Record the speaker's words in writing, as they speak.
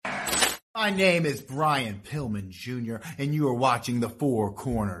My name is Brian Pillman Jr., and you are watching The Four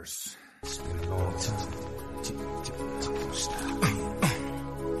Corners. It's been a long time. Come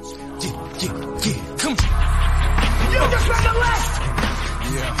on. You just on the left!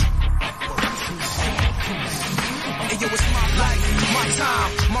 Yeah. Hey, yo, it's my life, my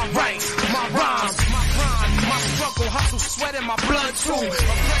time, my rights, my rhymes, my grind, my struggle, hustle, sweat in my blood, too. My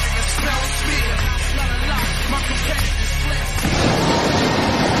president smells fear. My competitors fled.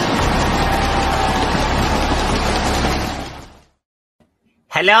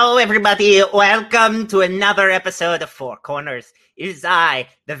 Hello, everybody. Welcome to another episode of Four Corners. It is I,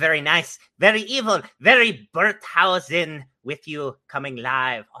 the very nice, very evil, very Berthausen, with you, coming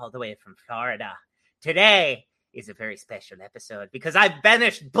live all the way from Florida. Today is a very special episode because I've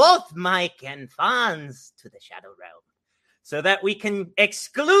banished both Mike and Fonz to the Shadow Realm so that we can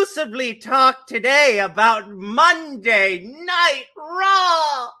exclusively talk today about Monday Night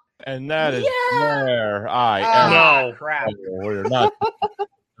Raw. And that is where I am. No, crap. We're not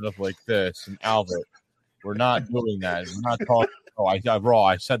stuff like this. And Albert, we're not doing that. We're not talking about Raw.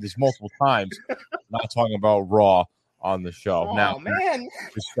 I said this multiple times. I'm not talking about Raw on the show. Oh, now, man.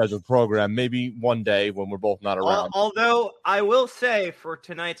 the scheduled program, maybe one day when we're both not around. Although I will say for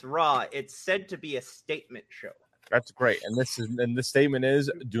tonight's Raw, it's said to be a statement show. That's great. And the statement is,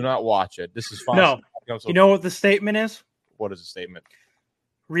 do not watch it. This is fine. No. You know what the statement is? What is the statement?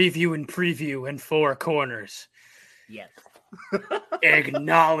 Review and preview in Four Corners. Yes.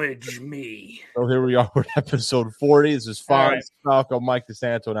 Acknowledge me. So here we are with episode 40. This is Fonz, right. Falco, Mike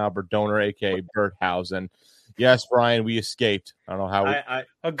DeSanto, and Albert Donor, a.k.a. Berthausen. Yes, Brian, we escaped. I don't know how.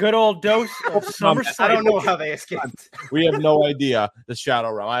 A good old dose of summer. I don't know how they escaped. We have no idea. The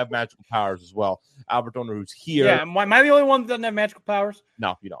Shadow Realm. I have magical powers as well. Albert Donor, who's here. Yeah, am I the only one that doesn't have magical powers?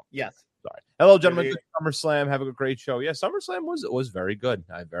 No, you don't. Yes. Sorry. Hello, gentlemen. Good SummerSlam. Have a great show. Yeah, SummerSlam was very good.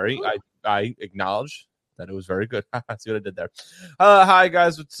 I acknowledge that it was very good. See what I did there. Hi,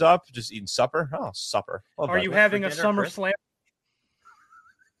 guys. What's up? Just eating supper? Oh, supper. Are you having a SummerSlam?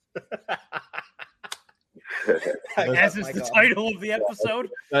 As is the title of the episode.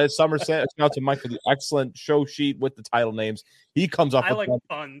 SummerSlam. Shout out to Mike for the excellent show sheet with the title names. He comes up with like them.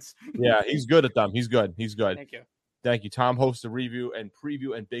 puns. Yeah, he's good at them. He's good. Thank you. Tom hosts a review and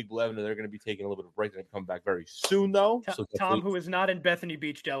preview and Big Blevin. They're going to be taking a little bit of a break. They're going to come back very soon, though. Tom, who is not in Bethany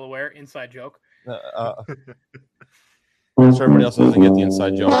Beach, Delaware. Inside joke. So everybody else doesn't get the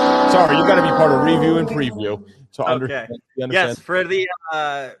inside joke. Sorry, you got to be part of review and preview. So understand. Yes, for the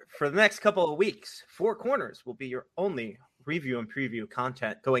next couple of weeks, Four Corners will be your only review and preview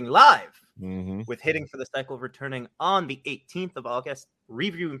content going live. Mm-hmm. With Hitting for the Cycle returning on the 18th of August,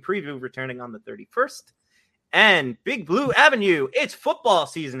 review and preview returning on the 31st. And Big Blue Avenue, it's football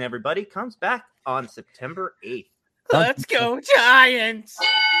season, everybody, comes back on September 8th. Let's go, Giants!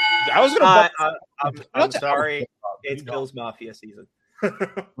 I was going to I'm sorry. It's Bills Mafia season.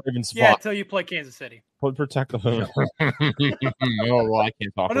 Ravens yeah, until you play Kansas City. Protect them. I can't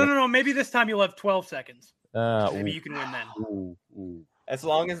talk. No. Maybe this time you'll have 12 seconds. Maybe ooh. you can win then. Ooh. As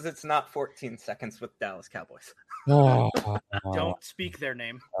long as it's not 14 seconds with Dallas Cowboys. Don't speak their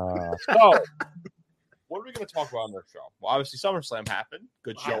name. So, what are we going to talk about on their show? Well, obviously, SummerSlam happened.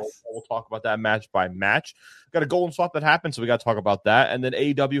 Good show. Yes. We'll talk about that match by match. Got a golden swap that happened, so we got to talk about that. And then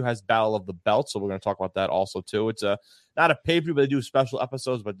AEW has Battle of the Belts, so we're going to talk about that also, too. It's not a pay-per-view, but they do special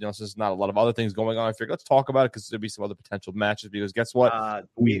episodes. But, since there's not a lot of other things going on, I figured let's talk about it because there'll be some other potential matches. Because guess what?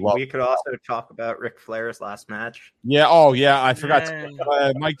 We could also talk about Ric Flair's last match. Yeah. Oh, yeah. I forgot.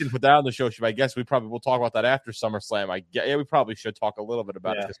 Mike didn't put that on the show sheet. I guess we probably will talk about that after SummerSlam. We probably should talk a little bit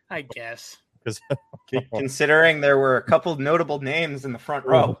about it. I guess. Considering there were a couple notable names in the front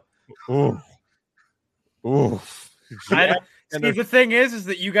row. Ooh. The thing is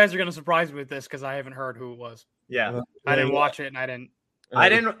that you guys are going to surprise me with this because I haven't heard who it was. Yeah, I didn't watch it, and I didn't. I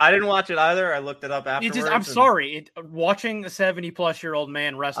didn't watch it either. I looked it up afterwards. I'm sorry. Watching a 70-plus-year-old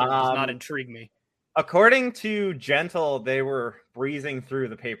man wrestle does not intrigue me. According to Gentle, they were breezing through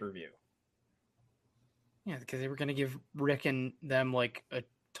the pay-per-view. Yeah, because they were going to give Rick and them like a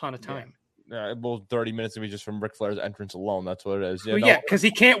ton of time. Well, 30 minutes to be just from Ric Flair's entrance alone. That's what it is. Because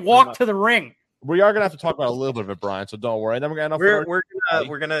he can't walk to the ring. We are gonna have to talk about a little bit of it, Brian. So don't worry. And then we're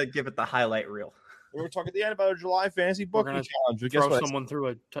gonna give it the highlight reel. We were talking at the end about a July fantasy booking challenge. Throw someone through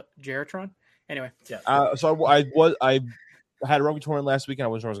a Geritron. Anyway, so I had a rugby tournament last week, and I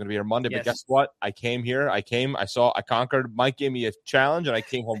wasn't sure I was going to be here Monday. But guess what? I came here. I conquered. Mike gave me a challenge, and I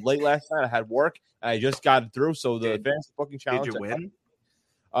came home late last night. I had work, and I just got it through. So the fantasy booking challenge. Did you win?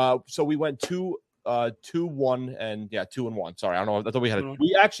 So we went 2-1 and 2-1. Sorry, I don't know. I thought we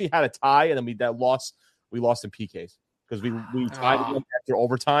actually had a tie, and then we lost in PKs because we tied again after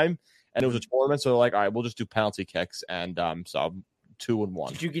overtime, and it was a tournament, so they're like, all right, we'll just do penalty kicks, and so 2-1.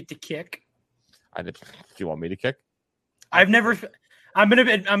 Did you get to kick? I did. Do you want me to kick? I've never. I'm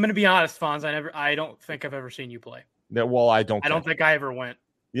gonna be honest, Fonz. I don't think I've ever seen you play. Yeah, well, I don't. I don't think I ever went.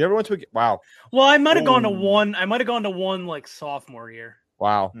 You ever went to a? Wow. Well, I might have gone to Ooh. one. I might have gone to one like sophomore year.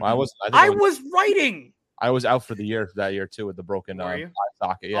 Wow. Mhm. I was. I was writing. I was out for the year that year too with the broken Were you? eye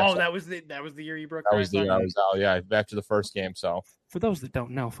socket. Yeah, Oh, so that was the year you broke. that your was the eye year I socket? was out. Yeah, after the first game. So For those that don't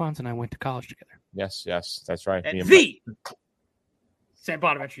know, Fonz and I went to college together yes, that's right. at Me and the St.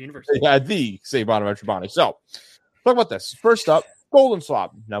 Bonaventure University. yeah, the St. Bonaventure Bonnie. So talk about this. First up, Golden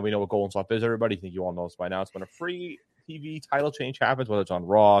Swap. Now we know what Golden Swap is. Everybody, I think you all know this by now. It's when a free TV title change happens, whether it's on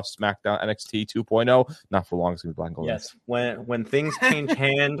Raw, SmackDown, NXT 2.0. Not for long. It's gonna be Black and Gold. Yes, when things change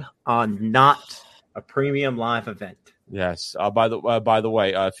hand on not a premium live event. Yes. By the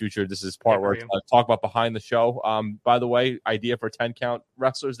way, future. This is part where talk about behind the show. By the way, idea for 10 count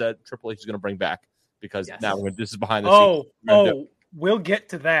wrestlers that Triple H is going to bring back because Yes. now this is behind the scenes. We'll get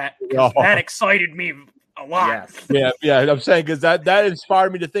to that. 'Cause Oh. That excited me a lot. Yes. Yeah. I'm saying because that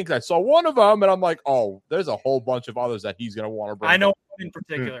inspired me to think. I saw one of them, and I'm like, oh, there's a whole bunch of others that he's going to want to bring. I know back. one in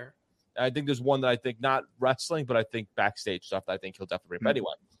particular. I think there's one that I think not wrestling, but I think backstage stuff that I think he'll definitely bring. But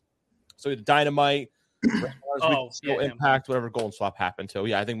anyway, so the Dynamite. Yeah, Impact, whatever Golden Swap happened to.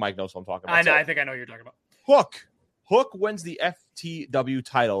 Yeah, I think Mike knows what I'm talking about. I know. So, I think I know what you're talking about. Hook wins the FTW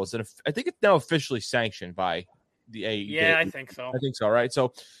title. I think it's now officially sanctioned by the AEW. Yeah, I think so. I think so, right?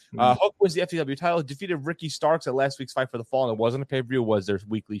 So Hook wins the FTW title, defeated Ricky Starks at last week's Fight for the Fallen. It wasn't a pay-per-view, there's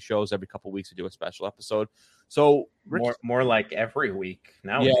weekly shows every couple of weeks to do a special episode. So More like every week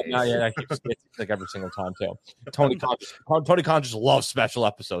now. I keep it's like every single time too. Tony Khan just loves special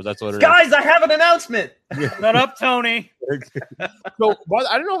episodes. That's what it is. Guys, I have an announcement. Shut up, Tony. So, but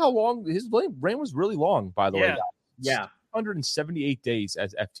I don't know how long his reign was. Really long, by the way. Yeah. 178 days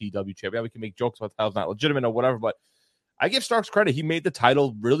as FTW champion. Yeah, we can make jokes about title's not legitimate or whatever, but I give Starks credit. He made the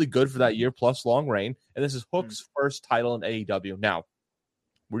title really good for that year plus long reign, and this is Hook's first title in AEW. Now,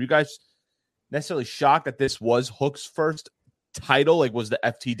 were you guys necessarily shocked that this was Hook's first title? Like, was the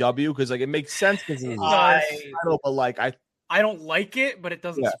FTW? Because it makes sense because it's his title, but I don't like it, but it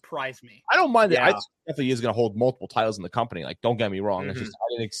doesn't surprise me. I don't mind it. I definitely is going to hold multiple titles in the company. Like, don't get me wrong. It's just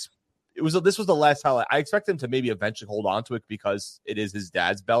this was the last title. I expect him to maybe eventually hold on to it because it is his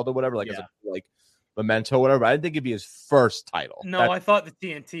dad's belt or whatever, as a memento, or whatever. I didn't think it'd be his first title. No, I thought the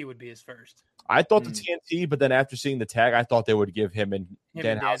TNT would be his first. I thought the TNT, but then after seeing the tag, I thought they would give him and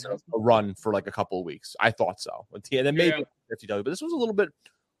Danhausen a run for a couple of weeks. I thought so. And then maybe FTW, but this was a little bit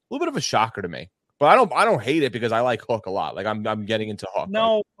of a shocker to me. But I don't hate it because I like Hook a lot. I'm getting into Hook.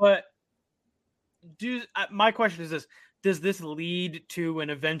 No, but my question is this: does this lead to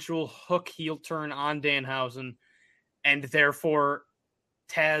an eventual Hook heel turn on Danhausen, and therefore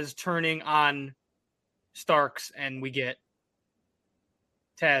Taz turning on Starks, and we get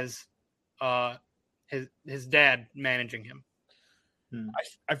Taz, his dad managing him?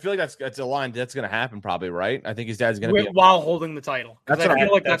 I feel like that's a line that's going to happen, probably, right? I think his dad's going to be while holding the title. That's I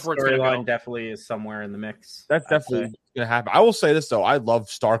feel like that's where it's going to go. Definitely is somewhere in the mix. That's definitely going to happen. I will say this though: I love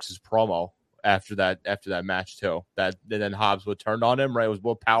Starks' promo after that match too. That then Hobbs would turn on him. Right, it was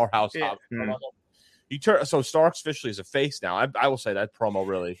Will Powerhouse Hobbs. He turned. So Starks officially is a face now. I will say that promo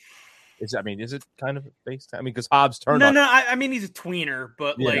really is. I mean, is it kind of a face? I mean, because Hobbs turned. No. I mean, he's a tweener,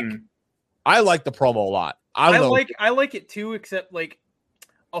 but I like the promo a lot. I like it too, except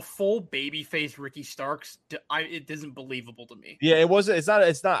a full babyface Ricky Starks, it isn't believable to me. Yeah, it wasn't. It's not.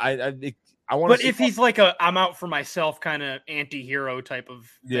 I want. But if he's I'm out for myself kind of anti-hero type of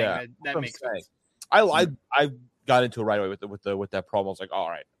thing, that makes sense. I got into it right away with that promo. I was like, all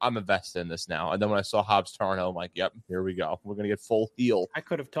right, I'm invested in this now. And then when I saw Hobbs turn, I'm like, yep, here we go. We're gonna get full heel. I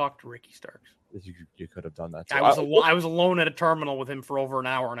could have talked to Ricky Starks. You could have done that too. I was alone at a terminal with him for over an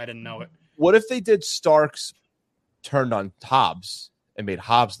hour, and I didn't know it. What if they did Starks turned on Hobbs and made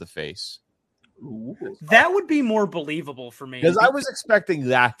Hobbs the face? Ooh. That would be more believable for me. Because I was expecting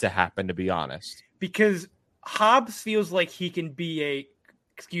that to happen, to be honest. Because Hobbs feels like he can be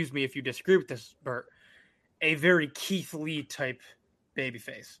excuse me if you disagree with this, Bert, a very Keith Lee type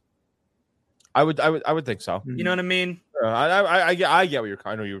babyface. I would think so. You know what I mean? I get what you're.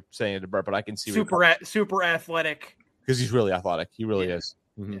 I know you're saying it to Bert, but I can see super athletic. Because he's really athletic. He really is.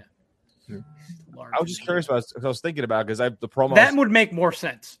 Mm-hmm. Yeah. I was just curious about. I was thinking about because the promo that would make more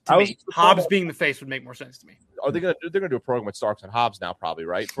sense to me. Hobbs being the face would make more sense to me. Are they're gonna do a program with Starks and Hobbs now? Probably,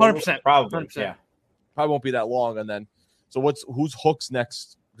 right? 100%. Probably. 100%. Yeah. Probably won't be that long. And then, so who's Hook's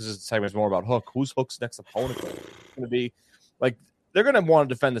next? Because this segment is more about Hook. Who's Hook's next opponent going to be? They're going to want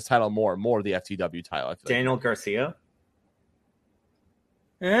to defend this title more and more. The FTW title. Daniel Garcia.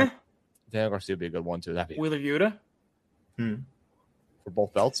 Daniel Garcia would be a good one too. That'd be Wheeler Yuta. for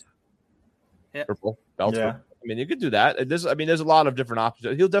both belts. Yeah. For both belts. Yeah. I mean, you could do that. There's a lot of different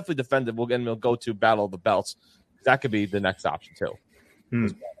options. He'll definitely defend it. We'll go to Battle of the Belts. That could be the next option too.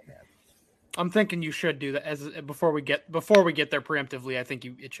 I'm thinking you should do that before we get there preemptively. I think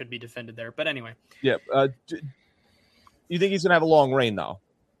it should be defended there. But anyway, Yeah. You think he's gonna have a long reign though?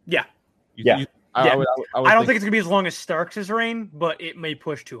 yeah. Yeah. I Yeah. would I don't think it's gonna be as long as Starks' reign, but it may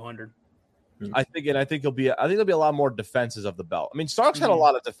push 200. I think there'll be a lot more defenses of the belt. I mean, Starks had a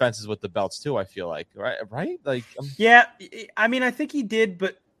lot of defenses with the belts too. I feel like, right? Like, Yeah, I mean, I think he did,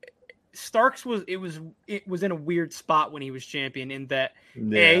 but Starks was in a weird spot when he was champion in that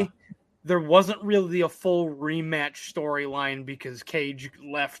there wasn't really a full rematch storyline because Cage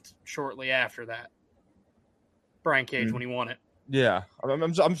left shortly after that. Brian Cage when he won it. yeah,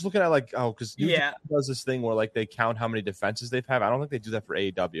 I'm just looking at because Yeah. does this thing where like they count how many defenses they've had. I don't think they do that for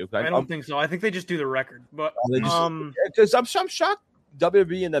AEW. I don't think so. I think they just do the record, but Because I'm shocked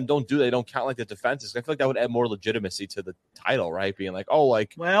WWE and them they don't count like the defenses. I feel like that would add more legitimacy to the title, right? Being like,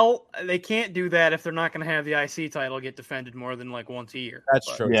 well, they can't do that if they're not going to have the IC title get defended more than like once a year. that's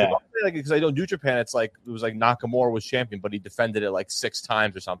But- true. Yeah. Because I know New Japan, it was like Nakamura was champion, but he defended it like 6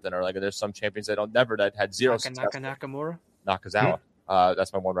 times or something. Or like there's some champions that had zero success. Nakamura? Nakazawa.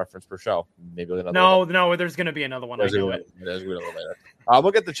 That's my one reference per show. Maybe another. No, there's going to be another one. I know it. There's a little later.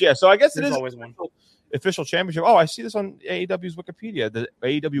 We'll get the chair. So I guess it There's is always one. official championship. Oh, I see this on AEW's Wikipedia. The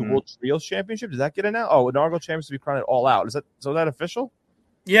AEW World Trios Championship. Does that get announced? Oh, Inaugural Champions to be crowned All Out. Is that official?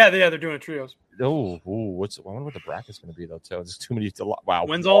 Yeah, they're doing it trios. Oh, I wonder what the bracket's going to be though. Too. There's too many. Wow.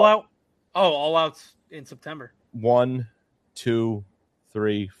 When's All Out? Oh, All Out's in September. 1, 2,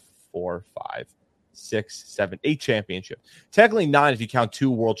 3, 4, 5, 6, 7, 8 championship. Technically 9 if you count 2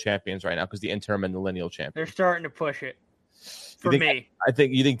 world champions right now because the interim and the lineal champion. They're starting to push it. For think- me. I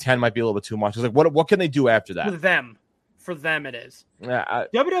think you think 10 might be a little bit too much. It's like what can they do after that? For them it is. Yeah,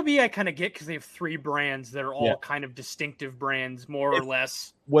 WWE I kind of get because they have 3 brands that are all Yeah. kind of distinctive brands, more or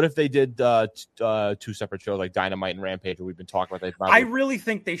less. what if they did 2 separate shows like Dynamite and Rampage, where we've been talking about? I really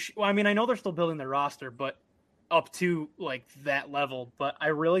think they should. Well, I mean, I know they're still building their roster, but up to like that level. But I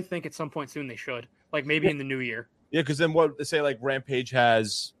really think at some point soon they should, like maybe in the new year. Yeah, because then what? Say like Rampage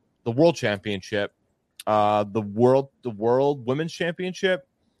has the World Championship, the World Women's Championship,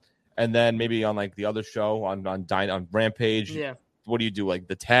 and then maybe on like the other show on Rampage. Yeah. What do you do? Like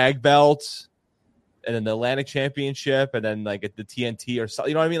the tag belts, and then the Atlantic Championship, and then like at the TNT or something.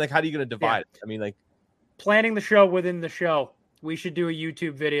 You know what I mean? Like, how are you going to divide it? I mean, like Planning the show within the show. We should do a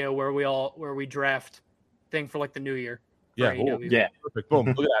YouTube video where we draft thing for like the new year. for yeah, AEW. Yeah. perfect. Boom.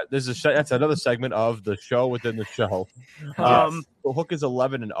 Look at that. That's another segment of the show within the show. Um, So Hook is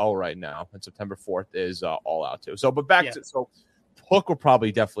 11-0 right now, and September 4th is All Out too. So, but back Yeah. to Hook will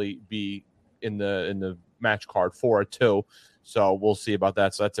probably definitely be in the match card for it too. So we'll see about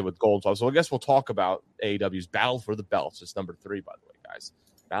that. So that's it with Gold. So I guess we'll talk about AEW's Battle for the Belts. It's number 3, by the way, guys.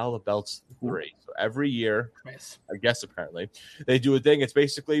 Battle of the Belts 3. So every year, Yes. I guess apparently they do a thing. It's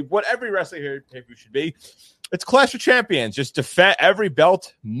basically what every wrestling here pay-per-view should be. It's Clash of Champions. Just defend. Every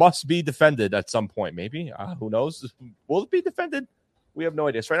belt must be defended at some point. Maybe who knows? Will it be defended? We have no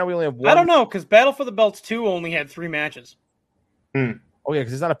idea. So right now we only have one. I don't know because Battle for the Belts 2 only had 3 matches. Oh yeah,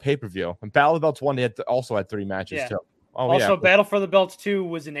 because it's not a pay-per-view. And Battle of the Belts 1 they also had 3 matches Yeah. too. Oh Also, yeah. Battle for the Belts 2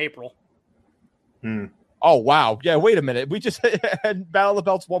 was in April. Oh wow. Yeah. Wait a minute. We just had Battle of the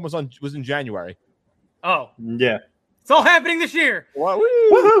Belts 1 was in January. Oh, Yeah. it's all happening this year. What?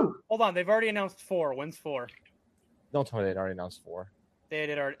 Woohoo! Hold on, they've already announced 4. When's 4? Don't tell me they'd already announced 4. They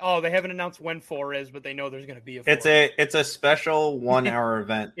did already. Oh, they haven't announced when 4 is, but they know there's going to be a 4. It's a special 1-hour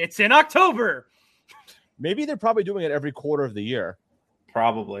event. It's in October. Maybe they're probably doing it every quarter of the year.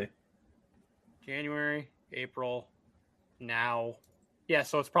 Probably. January, April, now. Yeah,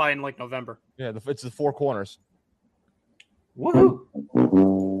 so it's probably in like November. Yeah, it's the 4 corners. Woohoo!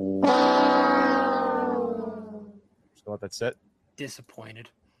 Just gonna let that sit. Disappointed.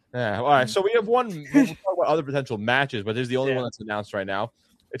 Yeah. All right. So we have one. We'll talk about other potential matches, but there's the only Yeah. one that's announced right now.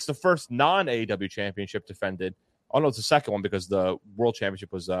 It's the first non-AEW championship defended. Oh no, it's the second one because the World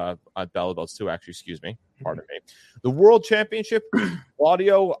Championship was at Battle of the Belts too. Actually, excuse me, pardon me. The World Championship,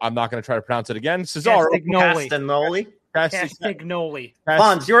 Claudio. I'm not going to try to pronounce it again. Cesaro. Castagnoli. Castagnoli. Castagnoli.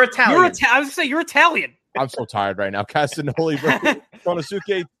 Fonz, you're Italian. I was going to say you're Italian. I'm so tired right now. Castagnoli versus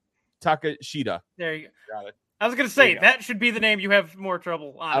Konosuke Takeshita. There you go. Got it. I was going to There say you go. that should be the name you have more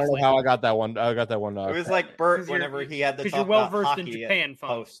trouble. I don't Honestly. know how I got that one. I got that one. It was like Bert 'Cause you're- whenever he had to because talk you're well about versed in hockey Japan, at Fonz.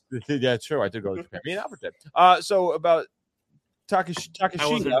 post. Yeah, true. I did go to Japan. Me and Albert did. So about I was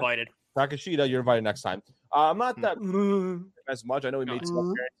Takeshita. invited. Takeshita, you're invited next time. I'm not that Mm. as much. I know he made some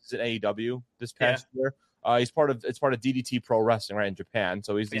Mhm. appearances in AEW this past year. It's part of DDT Pro Wrestling, right, in Japan.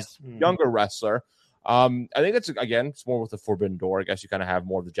 So he's Yes. a younger wrestler. I think it's more with the Forbidden Door. I guess you kind of have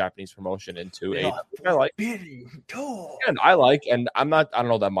more of the Japanese promotion into AEW. I like. And I like, and I don't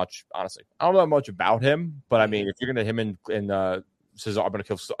know that much, honestly. I don't know that much about him, but I mean, if you're gonna him and Cesaro, I'm gonna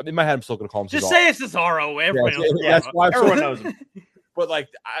kill. In my head, I'm still gonna call him Just Cesaro. say it's Cesaro. Everyone knows. That's why I'm Everyone so- knows him. But like,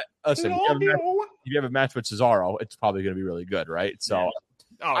 listen, if you have a match with Cesaro, it's probably gonna be really good, right? So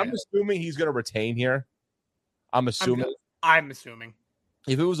I'm assuming he's gonna retain here. I'm assuming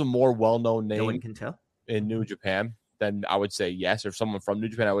if it was a more well-known No one name can tell. in New Japan, then I would say yes. Or if someone from New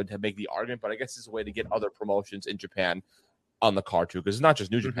Japan, I would make the argument. But I guess it's a way to get other promotions in Japan on the card too, because it's not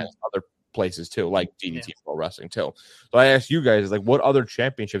just New Japan, it's other places too, like DDT Pro Wrestling too. So I ask you guys, like, what other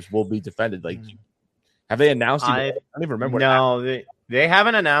championships will be defended? Like, have they announced? I don't even remember. No, they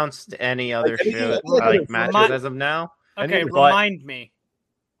haven't announced any other matches as of now. Okay, remind me.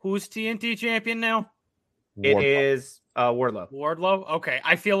 Who's TNT champion now? It is Wardlow. Wardlow? Okay.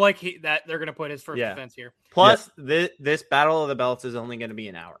 I feel like they're going to put his first defense here. Plus, this Battle of the Belts is only going to be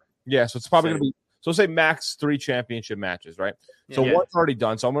an hour. Yeah, so it's probably going to be, so say max 3 championship matches, right? So one's already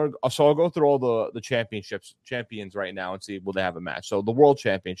done. So I'll go through all the champions right now and see will they have a match. So the World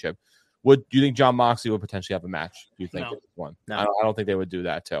Championship, do you think Jon Moxley would potentially have a match? Do you think No. this one? No. I don't think they would do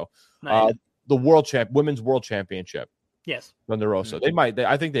that too. No. The Women's World Championship. Yes. Thunder Rosa. They might.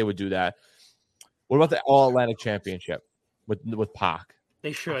 I think they would do that. What about the All Atlantic Championship with Pac?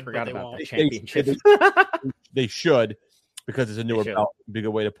 They should, but they won't. the championship. They should, because it's a newer should. belt. It'd be a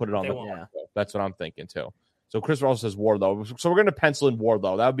good way to put it on They the won't. card. That's what I'm thinking too. So Chris also says Wardlow. So we're going to pencil in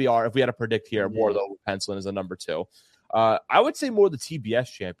Wardlow. That would be if we had to predict here, Wardlow would pencil in as a number 2. I would say more the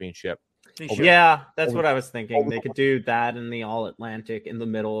TBS Championship. They should. Yeah, that's what I was thinking. They could do that in the All Atlantic in the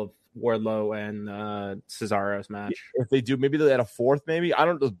middle of Wardlow and Cesaro's match. If they do, maybe they add a 4th. Maybe I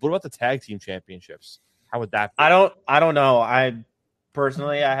don't know. What about the tag team championships? How would that be? I don't know. I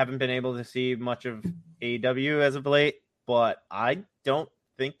haven't been able to see much of AEW as of late, but I don't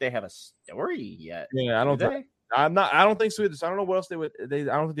think they have a story yet. Yeah, I don't think. I don't think so either. So I don't know what else they would. I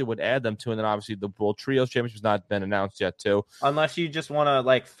don't think they would add them to. And then obviously the World Trios Championship's not been announced yet too. Unless you just want to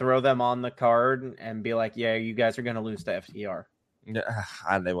like throw them on the card and be like, yeah, you guys are going to lose to FTR.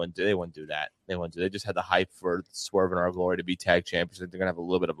 Yeah, they wouldn't do that. They just had the hype for Swerve and Our Glory to be tag champions. They're gonna have a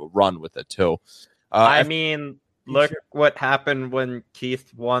little bit of a run with it too. I mean, look what happened when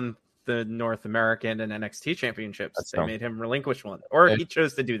Keith won the North American and NXT championships. They made him relinquish one, or he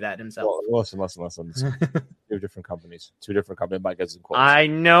chose to do that himself. Well, listen. Two different companies. Mike has I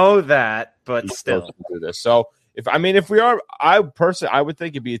know that, but still do this. So if we are, I would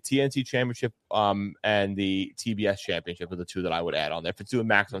think it'd be a TNT championship, and the TBS championship are the 2 that I would add on there. If it's doing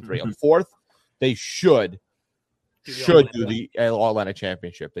maximum 3, a 4th, they should do the All Atlantic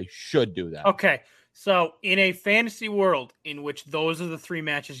Championship. They should do that. Okay. So in a fantasy world in which those are the 3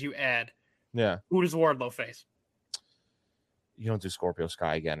 matches you add, who does Wardlow face? You don't do Scorpio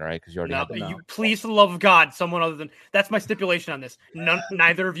Sky again, right? Because you already had you, please, for the love of God, someone other than that's my stipulation on this.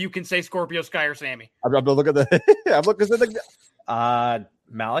 Neither of you can say Scorpio Sky or Sammy. I'm looking at the. I'm looking at the.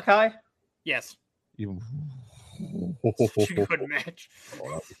 Malachi. Yes. You... Good match.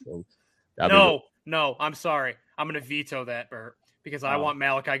 No, I'm sorry. I'm going to veto that, Bert, because I want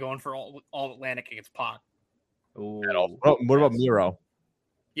Malachi going for all Atlantic against Pac. What about Miro?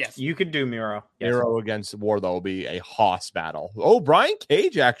 Yes. You could do Miro. Yes. Miro against Wardlow will be a hoss battle. Oh, Brian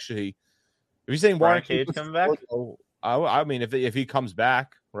Cage, actually. If you're saying Brian Cage coming back? I mean, if he comes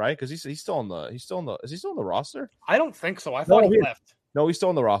back, right? Because he's still in the is he still in the roster? I don't think so. I thought he left. No, he's still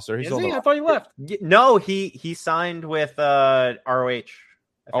in the roster. He's I thought he left. No, he signed with ROH.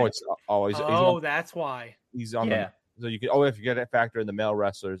 That's why. He's on so you can if you get to factor in the male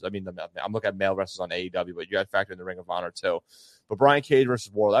wrestlers. I mean, I'm looking at male wrestlers on AEW, but you got to factor in the Ring of Honor too. But Brian Cage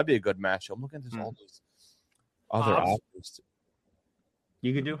versus Wardlow, that'd be a good match. I'm looking at this all these other options.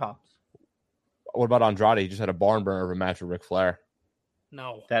 You could do Hobbs. What about Andrade? He just had a barn burner of a match with Ric Flair.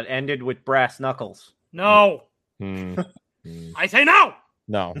 No. That ended with brass knuckles. No. I say no.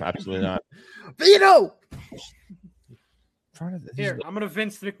 No, absolutely not. Veto. Here, I'm going to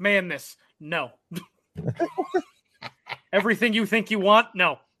Vince McMahon this. No. Everything you think you want?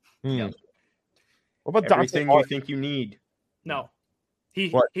 No. What about everything you think you need? No. He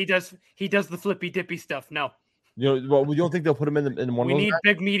does the flippy dippy stuff. No. You don't think they'll put him in one? We need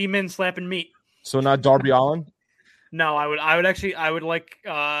big meaty men slapping meat. So not Darby Allin? No, I would like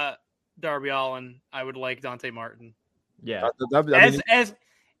Darby Allin. I would like Dante Martin. Yeah.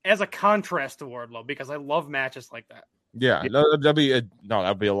 As a contrast to Wardlow, because I love matches like that. Yeah, that'd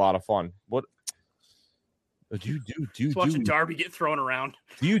be a lot of fun. What? Just watching Darby get thrown around.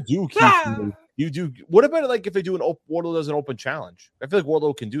 What about like if they do Wardlow does an open challenge? I feel like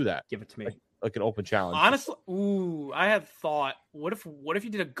Wardlow can do that. Give it to me. Like an open challenge. Honestly, I had thought, what if you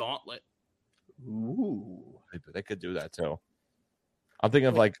did a gauntlet? Ooh. They could do that too. I'm thinking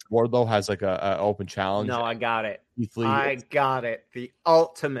of like Wardlow has like a open challenge. No, I got it. Keith Lee. I got it. The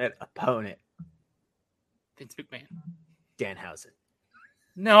ultimate opponent. Vince McMahon. Danhausen.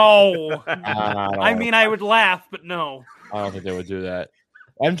 No. I I mean, I would laugh, but no. don't think they would do that.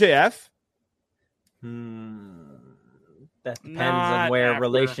 MJF? That depends Not on where after.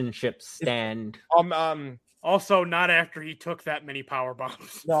 relationships stand. Also, not after he took that many power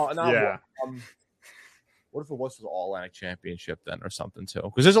bombs. No, Yeah. What if it was for the All Atlantic Championship then, or something too?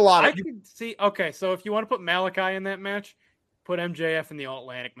 Because there's a lot I of could see. Okay, so if you want to put Malachi in that match, put MJF in the All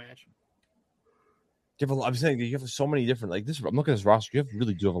Atlantic match. I'm saying you have so many different like this. I'm looking at this roster. You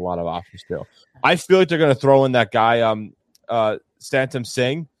really do have a lot of options too. I feel like they're going to throw in that guy, Stanton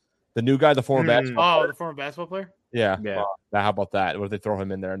Singh, the new guy, the former basketball. Oh, the former basketball player. Yeah. Yeah. How about that? What if they throw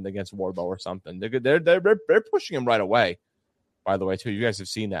him in there and against Wardlow or something? They're pushing him right away. By the way, too, you guys have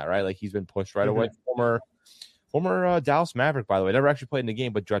seen that, right? Like he's been pushed right away. Former Dallas Maverick, by the way, never actually played in the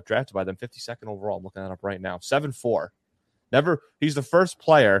game, but drafted by them, 52nd overall. I'm looking that up right now, 7'4". He's the first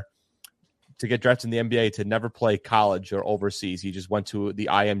player to get drafted in the NBA to never play college or overseas. He just went to the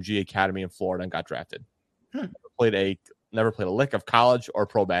IMG Academy in Florida and got drafted. Never played a lick of college or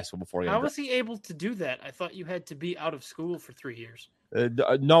pro basketball before. How was he able to do that? I thought you had to be out of school for 3 years.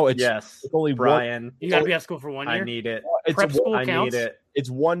 No, it's only Brian. You got to be out of school for 1 year. I need it. Prep school I counts. need it. It's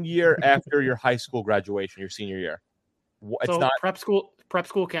 1 year after your high school graduation, your senior year. It's So not. prep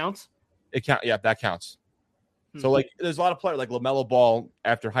school counts. It count. Yeah, that counts. So like, there's a lot of players like LaMelo Ball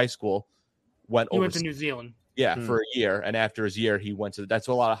after high school He went to overseas. New Zealand. Yeah, for a year, and after his year, he went to. That's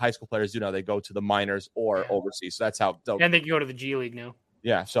what a lot of high school players do now. They go to the minors or overseas. So that's how. And they can go to the G League now.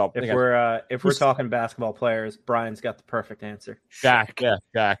 Yeah. So If we're talking basketball players, Brian's got the perfect answer. Shaq.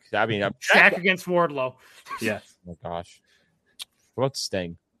 I mean, Shaq against Wardlow. Yes. Oh my gosh. What about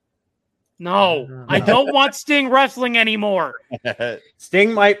Sting? No, I don't want Sting wrestling anymore.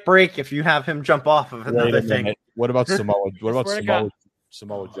 Sting might break if you have him jump off of Wait another a thing. minute. What about Samoa? What about Swear to God.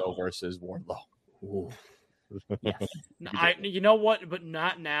 Samoa Joe versus Wardlow? Yes. You know what? But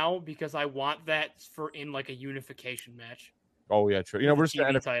not now because I want that for in like a unification match. Oh yeah, true. You know, we're just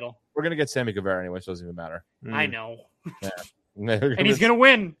TV title. We're gonna get Sammy Guevara anyway, so it doesn't even matter. I know, Yeah. and he's gonna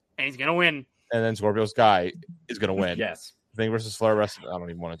win. And then Scorpio Sky is gonna win. Yes. Thing versus Flair wrestling. I don't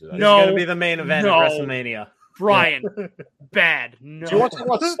even want to do that. No. It's going to be the main event No. of WrestleMania. Brian, bad. No. Do you want to talk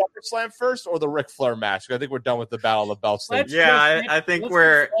about SummerSlam first or the Ric Flair match? I think we're done with the Battle of the Belts thing. Let's Yeah, just- I think let's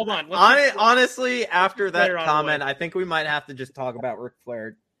we're just- hold on. Let's just- honestly after that Flair out of the comment, way. I think we might have to just talk about Ric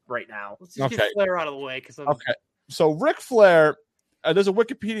Flair right now. Let's just Okay. get Flair out of the way because Okay. So Ric Flair, there's a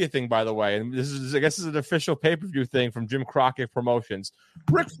Wikipedia thing, by the way, and I guess this is an official pay-per-view thing from Jim Crockett Promotions.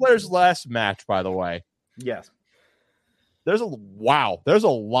 Ric Flair's last match, by the way. Yes. There's a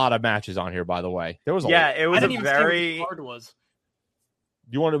lot of matches on here, by the way. There was a Yeah, it I was a didn't even see what the very card was.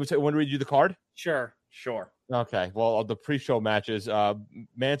 You want to read you the card? Sure. sure. Okay. Well, the pre-show matches,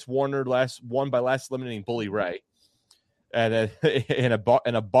 Mance Warner won by last eliminating Bully Ray, and then in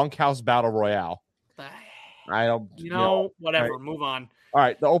a bunkhouse battle royale. I don't. Whatever. right. Move on. All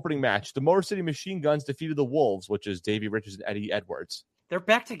right, the opening match. The Motor City Machine Guns defeated the Wolves, which is Davey Richards and Eddie Edwards. They're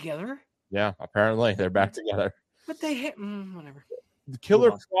back together, Yeah, apparently they're back together. but they hit. Whatever. The Killer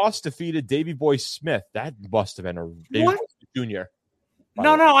Move on. Cross defeated Davey Boy Smith. That must have been a Davey What? Boy Smith Jr.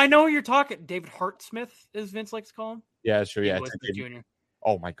 No, I know who you're talking. David Hart Smith, as Vince likes to call him. Yeah, sure. Yeah. David Smith Jr.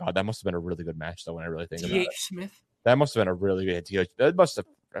 Oh my God, that must have been a really good match, though. When I really think about it, D.H. Smith. that must have been a really good deal. That must have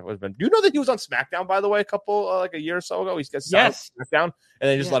been. Do you know that he was on SmackDown, by the way, like a year or so ago? He gets signed Yes. on SmackDown, and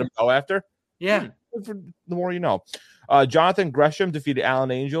they just Yeah. let him go after. Yeah. For the more you know. Jonathan Gresham defeated Alan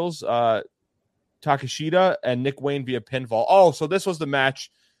Angels, Takeshita, and Nick Wayne via pinfall. Oh, so this was the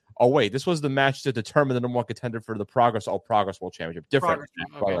match. Oh, wait, this was the match to determine the number one contender for the Progress World Championship. Different. Progress, match,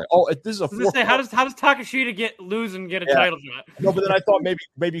 by the okay. way. Oh, this is a I was gonna say, how does Takeshita lose and get a Yeah. title shot? No, but then I thought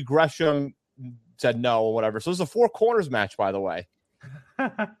maybe Gresham said no or whatever. So this is a 4 corners match, by the way. I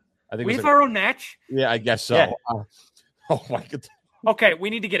think We it have was our own match. yeah, I guess so. Yeah. Oh my God. Okay, we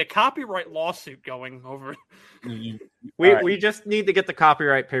need to get a copyright lawsuit going over. We All right. we just need to get the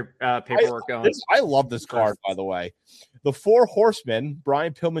copyright paperwork going. I love this card, by the way. The 4 Horsemen,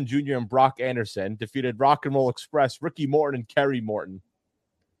 Brian Pillman Jr. and Brock Anderson, defeated Rock and Roll Express, Ricky Morton, and Kerry Morton.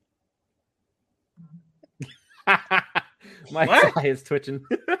 My What? eye is twitching.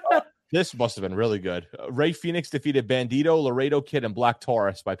 This must have been really good. Ray Phoenix defeated Bandito, Laredo Kid, and Black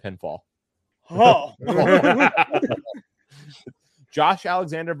Taurus by pinfall. Oh. Josh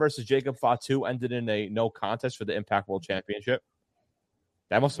Alexander versus Jacob Fatu ended in a no contest for the Impact World Championship.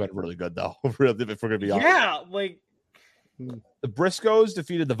 That must have been really good, though. Really, if we're gonna be honest. Yeah, like The Briscoes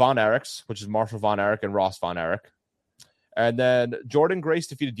defeated the Von Erichs, which is Marshall Von Erich and Ross Von Erich. And then Jordan Grace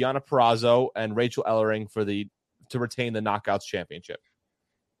defeated Deonna Purrazzo and Rachel Ellering to retain the Knockouts Championship.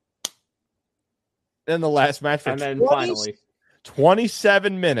 Then the last match for finally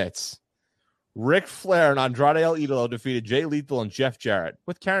 27 minutes. Ric Flair and Andrade El Idolo defeated Jay Lethal and Jeff Jarrett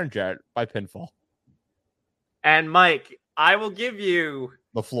with Karen Jarrett by pinfall. And Mike, I will give you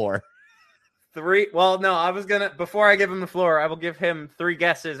The floor. three. Well, no, I was gonna before I give him the floor, I will give him 3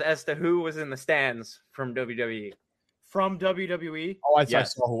 guesses as to who was in the stands from WWE. from WWE, Oh, I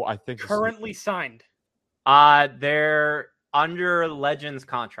Yes. saw who I think currently signed. They're under Legends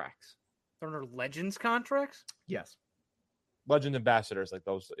contracts. They're under Legends contracts. Yes. Legend ambassadors like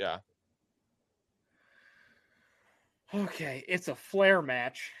those. Yeah. Okay, it's a Flair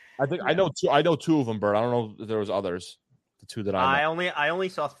match. I think I know two of them, Bert. I don't know if there was others. The two that I know. I only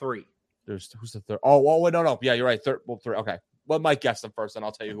saw 3. Who's the third? Oh, wait, no. Yeah, you're right. Third, well, 3. Okay. Well, Mike guess them first, and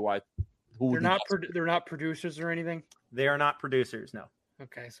I'll tell you who. They're not producers or anything. They are not producers, no.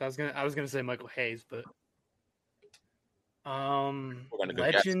 Okay, so I was gonna say Michael Hayes, but gonna go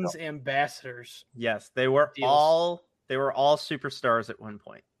Legends ambassadors. Yes, they were Deals. all superstars at one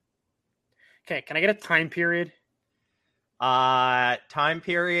point. Okay, can I get a time period? Time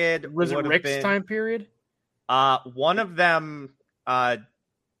period Was it would have Rick's been- time period? One of them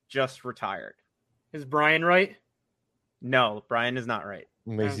just retired. Is Brian right? No, Brian is not right.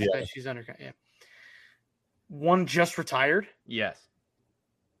 Maybe, Okay, she's under. Yeah. One just retired. Yes.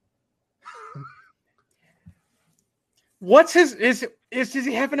 What's his does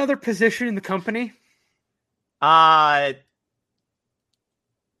he have another position in the company?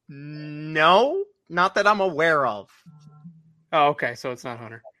 No, not that I'm aware of. Oh, okay, so it's not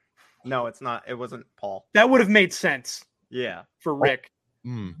Hunter. No, it's not. It wasn't Paul. That would have made sense Yeah. for Rick.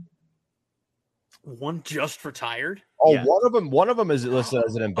 Hmm. One just retired. Oh, Yeah. one of them is listed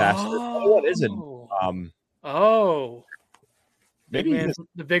as an ambassador. The other one isn't. Oh, Maybe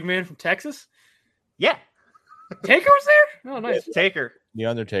the big man from Texas. Yeah. Taker was there. Oh, nice. Taker. the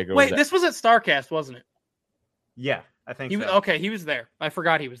Undertaker. Wait, was this was at Starcast, wasn't it? Yeah, I think He so. okay. He was there. I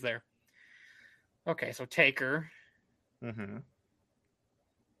forgot he was there. Okay, so Taker. Mm-hmm.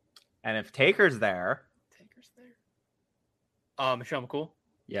 And if Taker's there, Taker's there. Michelle McCool.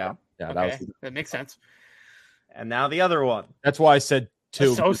 yeah. Yeah, Okay, that that makes sense. And now the other one. that's why I said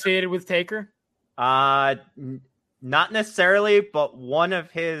 2. Associated with Taker. Not necessarily, but one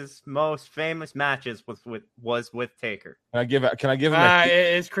of his most famous matches was with Taker. Can I give him?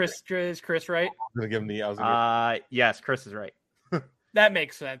 A, Is Chris right? I'm gonna give him the. I was gonna, Yes, Chris is right. That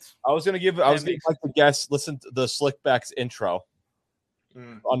makes sense. I was gonna give. I was gonna like to guess. Listen to the Slickbacks intro.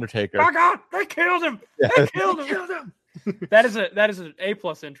 Undertaker. Oh God, they killed him! Yeah. They killed him! that is an A+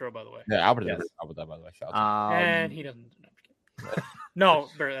 intro, by the way. Yeah, Albert did Yes. a great job with that, by the way. Shout out And he doesn't. No,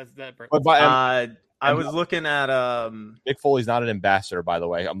 Bert, that's that. Bert. But I was looking at Mick Foley's not an ambassador, by the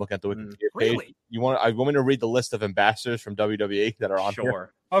way. I'm looking at the Wikipedia page. Really? I want me to read the list of ambassadors from WWE that are on here.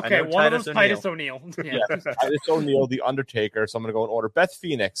 sure. Okay, I know one of them's Titus Titus O'Neil. Yeah. Titus O'Neil, The Undertaker. So I'm going to go in order. Beth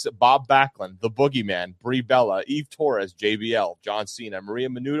Phoenix, Bob Backlund, The Boogeyman, Brie Bella, Eve Torres, JBL, John Cena, Maria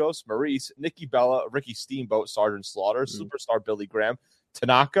Menounos, Maurice, Nikki Bella, Ricky Steamboat, Sergeant Slaughter, Superstar Billy Graham,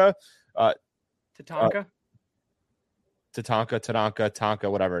 Tanaka, Tatanka,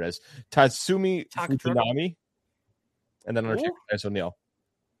 whatever it is, Tatsumi Taka Fujinami, and then Undertaker, Ooh. Titus O'Neil.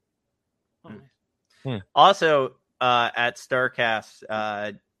 Oh, nice. Also, at Starcast,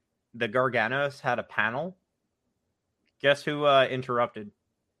 the Garganos had a panel. Guess who interrupted?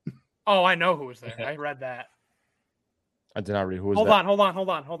 Oh, I know who was there. I read that. I did not read who was Hold that.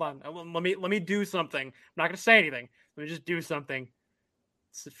 on. Let me do something. I'm not going to say anything. Let me just do something.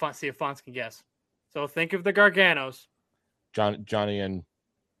 See if Fonz can guess. So think of the Garganos. Johnny and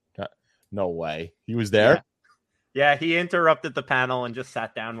no way he was there. Yeah, he interrupted the panel and just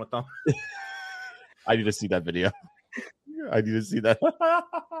sat down with them. I need to see that video. I need to see that.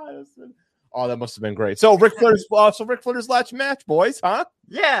 Oh, that must have been great. So Ric Flair's last match, boys, huh?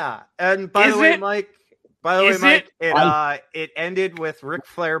 Yeah, and by Is the way, it? Mike. It ended with Ric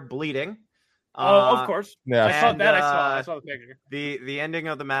Flair bleeding. Of course. Yeah. I saw and, that. I saw the picture. The ending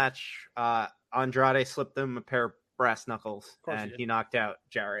of the match, Andrade slipped him a pair of brass knuckles, course he and did. he knocked out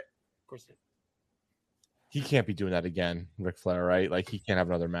Jarrett. Of course. He can't be doing that again, Ric Flair, right? Like he can't have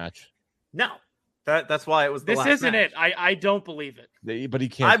another match. No, That's why it was the This last isn't match. it. I don't believe it. But he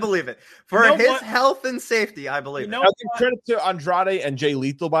can't. I believe it. For You know his what? health and safety, I believe You know it. Now, give credit to Andrade and Jay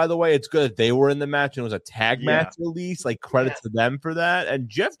Lethal, by the way. It's good that they were in the match and it was a tag Yeah. match at least. Like, credit to them for that. And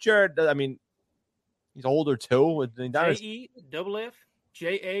Jeff Jarrett, I mean, he's older too. JEFFJARRE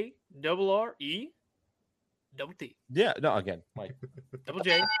Yeah, no, again, Mike. double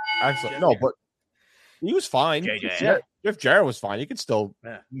J. Excellent. Jeff No, Jarrett. but he was fine. JJ. Jeff Jarrett was fine. He could still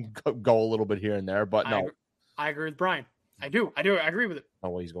Yeah. go a little bit here and there, but no. I agree with Brian. I do. I agree with it. No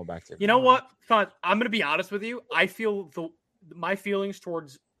way he's going back to. You know what? Fun. I'm going to be honest with you. I feel my feelings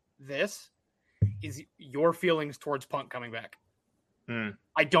towards this is your feelings towards Punk coming back.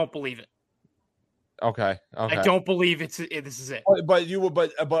 I don't believe it. Okay. I don't believe this is it. But you would,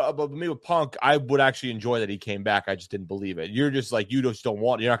 but me with Punk, I would actually enjoy that he came back. I just didn't believe it. You're just like you just don't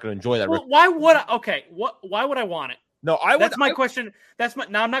want. You're not going to enjoy that. Well, why would I? Okay. Why would I want it? No, I would. That's my question.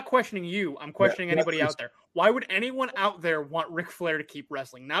 Now I'm not questioning you. I'm questioning anybody out there. Why would anyone out there want Ric Flair to keep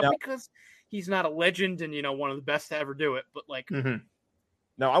wrestling? Not because he's not a legend and one of the best to ever do it, but like.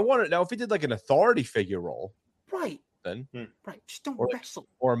 Now I want it. Now if he did like an authority figure role, right? Then right, just don't wrestle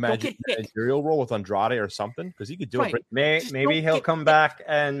or a managerial role with Andrade or something because he could do it. Maybe he'll come back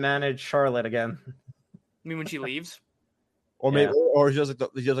and manage Charlotte again. I mean, when she leaves. Or maybe, or he does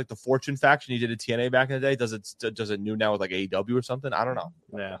like the Fortune faction he did at TNA back in the day. Does it new now with like AEW or something? I don't know.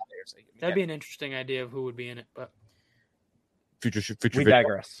 Yeah, that'd be an interesting idea of who would be in it. But future. We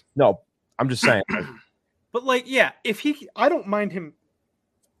digress. No, I'm just saying. But like, I don't mind him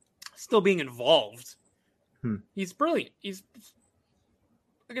still being involved. He's brilliant. He's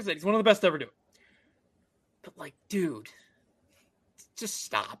like I said, he's one of the best to ever do it. But like, dude, just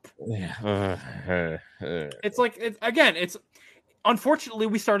stop. It's like it's unfortunately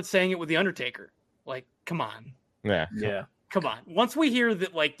we started saying it with the Undertaker. Like, come on. Yeah. Come on. Once we hear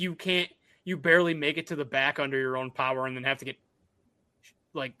that like you barely make it to the back under your own power and then have to get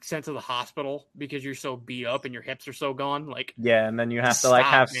like sent to the hospital because you're so beat up and your hips are so gone. Like, yeah, and then you have to like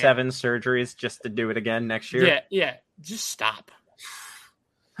have 7 surgeries just to do it again next year. Yeah. Just stop.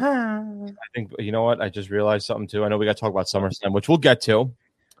 I think you know what? I just realized something too. I know we got to talk about SummerSlam, which we'll get to.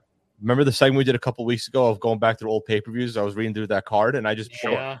 Remember the segment we did a couple weeks ago of going back to the old pay-per-views? I was reading through that card and I just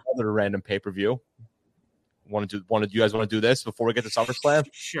pulled another random pay-per-view. You guys want to do this before we get to SummerSlam?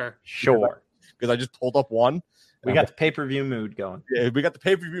 Sure. Because I just pulled up one. We got the pay-per-view mood going. Yeah, we got the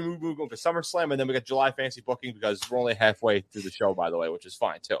pay-per-view mood going for SummerSlam, and then we got July fantasy booking because we're only halfway through the show, by the way, which is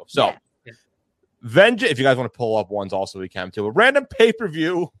fine too. So, Vengeance. If you guys want to pull up ones, also we can too. A random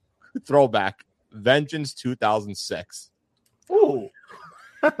pay-per-view throwback. Vengeance 2006. Ooh,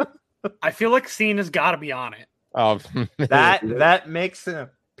 I feel like Cena's got to be on it. That makes an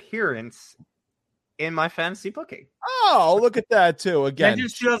appearance in my fantasy booking. Oh, look at that too. Again,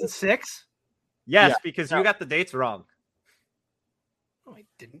 Vengeance 2006. Yes, because you got the dates wrong. No, I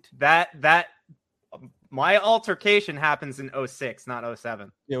didn't. That my altercation happens in 06, not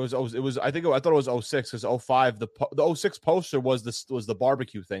 07. It was. I thought it was 06 because 05. The 06 poster was the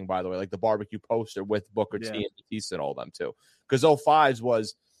barbecue thing, by the way, like the barbecue poster with Booker T and Batista and all them too. Because 05's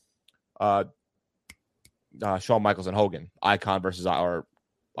was Shawn Michaels and Hogan, Icon versus Icon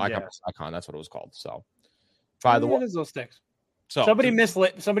versus Icon. That's what it was called. So try the one. Those sticks. So somebody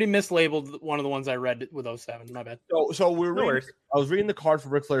mislabeled one of the ones I read with 07. My bad. So I was reading the card for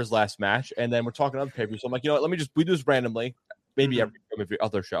Ric Flair's last match, and then we're talking other pay-per-view. So I'm like, you know what? We do this randomly. Maybe every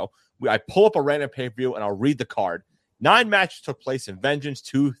other show. I pull up a random pay-per-view and I'll read the card. 9 matches took place in Vengeance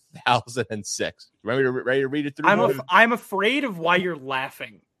 2006. Ready to read it through? I'm afraid of why you're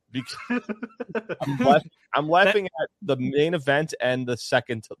laughing. I'm laughing at the main event and the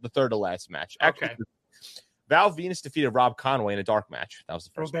third to last match. Actually, okay. Val Venus defeated Rob Conway in a dark match. That was the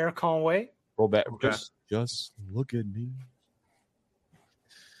first. Robert Conway. Just look at me.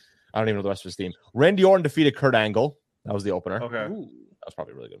 I don't even know the rest of his team. Randy Orton defeated Kurt Angle. That was the opener. Okay. Ooh, that was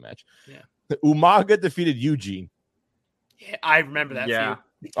probably a really good match. Yeah. Umaga defeated Eugene. Yeah, I remember that. Yeah.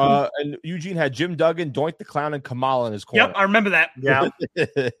 And Eugene had Jim Duggan, Doink the Clown, and Kamala in his corner. Yep, I remember that. Yeah.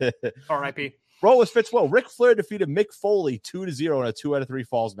 R.I.P. Rollers fits well. Ric Flair defeated Mick Foley 2-0 in a 2 out of 3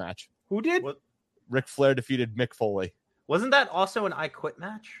 falls match. Who did? What? Ric Flair defeated Mick Foley. Wasn't that also an I Quit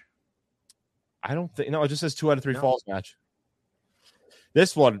match? I don't think. No, it just says 2 out of 3 falls match.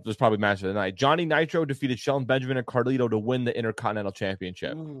 This one was probably match of the night. Johnny Nitro defeated Shelton Benjamin and Carlito to win the Intercontinental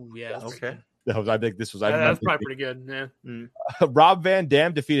Championship. Ooh, yeah. Okay. I think this was. That's probably pretty good. Yeah. Rob Van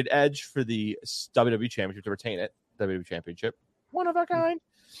Dam defeated Edge for the WWE Championship to retain it. WWE Championship. One of a kind.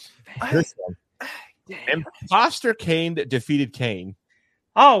 This one. Imposter Kane defeated Kane.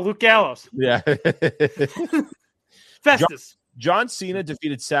 Oh, Luke Gallows. Yeah. Festus. John Cena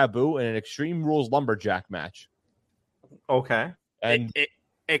defeated Sabu in an Extreme Rules lumberjack match. Okay. And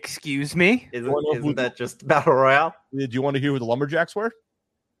Excuse me? Isn't that just Battle Royale? do you want to hear who the lumberjacks were?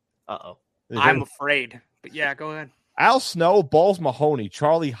 Uh-oh. I'm afraid. But yeah, go ahead. Al Snow, Balls Mahoney,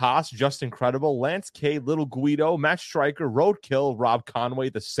 Charlie Haas, Just Incredible, Lance Cade, Little Guido, Matt Stryker, Roadkill, Rob Conway,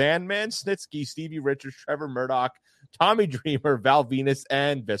 The Sandman, Snitsky, Stevie Richards, Trevor Murdoch, Tommy Dreamer, Val Venus,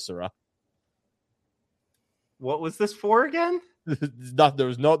 and Viscera. What was this for again? There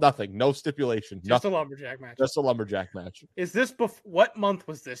was nothing, no stipulation. Just nothing. a lumberjack match. Just a lumberjack match. Is this what month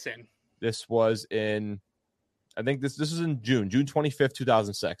was this in? This was in, I think this is in June 25th,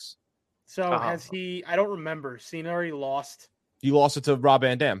 2006. So has he? I don't remember. Cena already lost. He lost it to Rob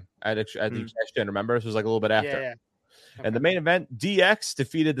Van Dam at the cash in. Remember, this was like a little bit after. Yeah. Okay. And the main event, DX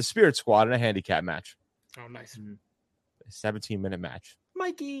defeated the Spirit Squad in a handicap match. Oh, nice. A 17-minute match.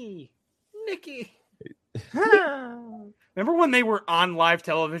 Mikey, Nikki. Remember when they were on live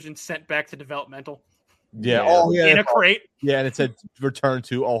television, sent back to developmental? Yeah. Oh, yeah. In a crate. Yeah, and it said return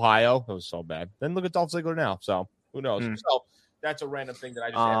to Ohio. It was so bad. Then look at Dolph Ziggler now. So who knows? So that's a random thing that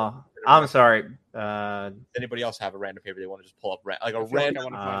I just. I'm sorry. Anybody else have a random paper they want to just pull up? Like a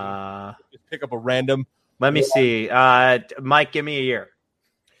Just pick up a random. Let me see. Mike, give me a year.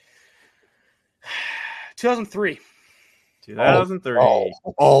 2003. 2003.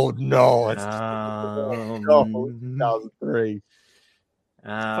 Oh no! It's 2003.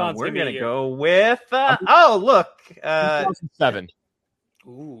 We're gonna go with. Look. 2007.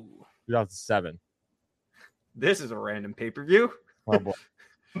 Ooh. 2007. This is a random pay-per-view. Oh boy.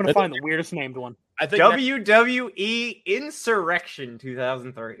 I'm gonna find the weirdest named one. I think WWE Insurrection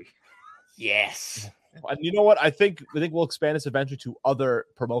 2003. Yes. And you know what? I think we'll expand this eventually to other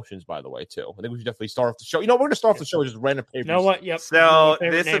promotions. By the way, too. I think we should definitely start off the show. You know, we're gonna start off the show with just random papers. You know what? Yep. So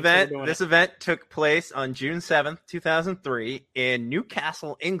this event took place on June 7th, 2003, in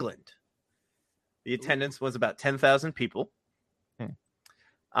Newcastle, England. The attendance was about 10,000 people.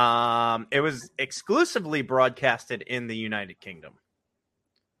 It was exclusively broadcasted in the United Kingdom.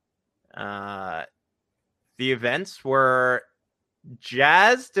 The events were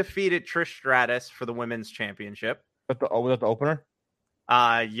Jazz defeated Trish Stratus for the women's championship. Was that the opener?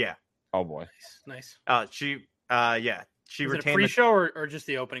 Yeah. Oh boy. Nice. She Was retained it a pre-show or just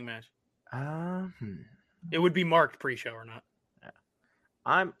the opening match? It would be marked pre-show or not.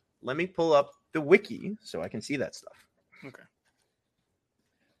 Let me pull up the wiki so I can see that stuff. Okay.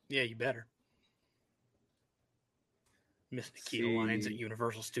 Yeah, you better. Miss Nikita Lyons at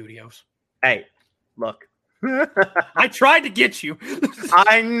Universal Studios. Hey, look. I tried to get you.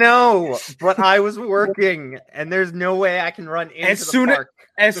 I know, but I was working, and there's no way I can run into the park.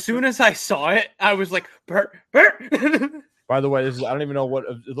 As soon as I saw it, I was like, Bert. By the way, I don't even know what.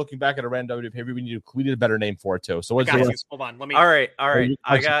 Looking back at a random paper, we need a better name for it too. So what's Hold on, let me. All right. I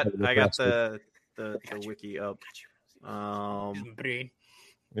got the wiki up.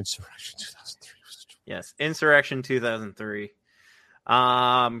 Insurrection 2003. Yes, Insurrection 2003.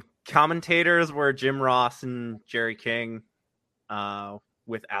 Commentators were Jim Ross and Jerry King,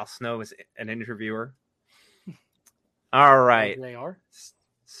 with Al Snow as an interviewer. All right. They are.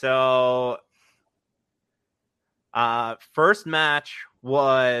 So, first match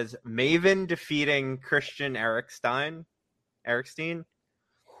was Maven defeating Christian Erikstein.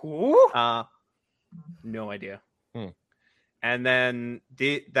 Who? No idea. And then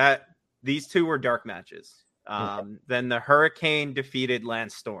these two were dark matches. Then the Hurricane defeated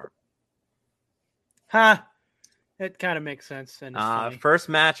Lance Storm. That kind of makes sense. And first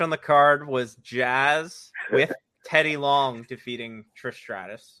match on the card was Jazz with Teddy Long defeating Trish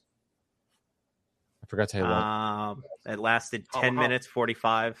Stratus. I forgot Teddy Long. It lasted 10 minutes,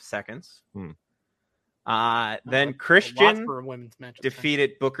 45 seconds. Then Christian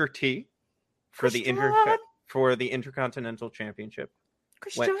defeated Booker T for the Intercontinental Championship.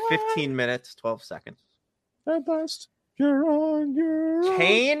 Went 15 minutes, 12 seconds. At last, you're on your own.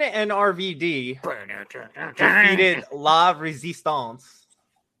 Kane and RVD defeated La Resistance,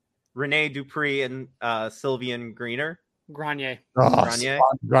 Rene Dupree and Sylvian Grenier. Grenier. Oh,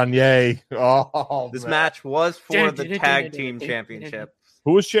 this match was for the tag team championship.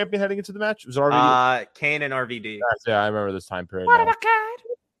 Who was champion heading into the match? It was RVD. Kane and RVD. Yeah, I remember this time period.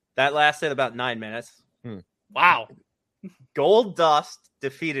 That lasted about 9 minutes. Wow. Gold Dust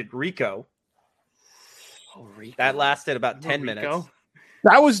defeated Rico. That lasted about 10 minutes.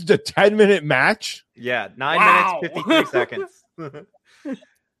 That was the 10-minute match? Yeah, 9 minutes, 53 seconds.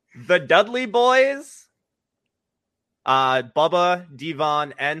 The Dudley Boys, Bubba,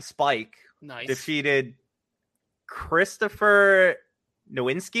 Devon, and Spike defeated Christopher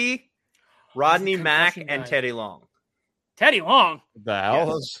Nowinski, Rodney Mack, and Teddy Long. Teddy Long. What the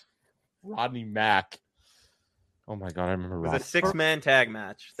hell? Yes. Rodney Mack. Oh my god, I remember It was Rodney. a 6-man tag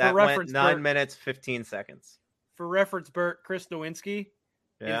match. For That went reference, 9 Bert- minutes, 15 seconds. For reference, Bert, Chris Nowinski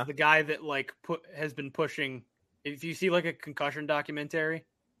Yeah. is the guy that has been pushing. If you see like a concussion documentary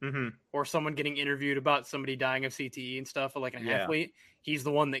Mm-hmm. or someone getting interviewed about somebody dying of CTE and stuff, or like an Yeah. athlete, he's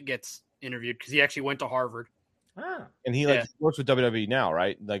the one that gets interviewed because he actually went to Harvard. Ah. And he Yeah. works with WWE now,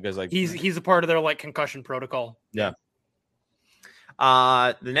 right? Like as like He's a part of their like concussion protocol. Yeah.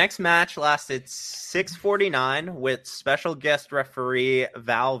 The next match lasted 6:49 with special guest referee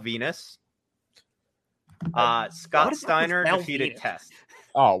Val Venus. Scott What is up with Steiner Val defeated Venus? Test.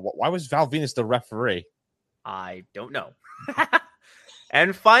 why was Val Venus the referee? I don't know.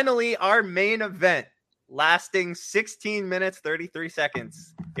 And finally, our main event, lasting 16 minutes, 33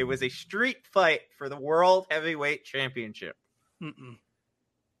 seconds. It was a street fight for the World Heavyweight Championship. Mm-mm.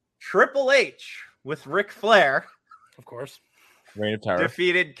 Triple H with Ric Flair Of course. Reign of Terror.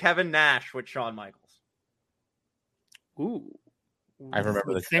 defeated Kevin Nash with Shawn Michaels. Ooh. I remember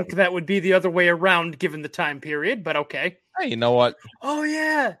would this. think that would be the other way around given the time period, but okay. Hey, you know what? Oh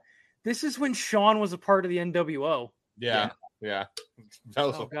yeah. This is when Shawn was a part of the NWO. Yeah. That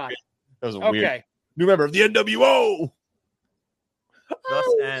was Oh god. that was a weird Okay. new member of the NWO. Thus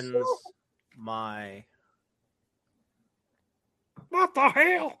Oh, ends my. What the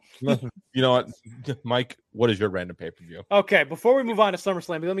hell? You know what, Mike? What is your random pay-per-view? Okay, before we move on to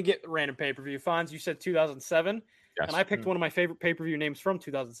SummerSlam, let me get random pay-per-view. Fonz, you said 2007, Yes. and I picked one of my favorite pay-per-view names from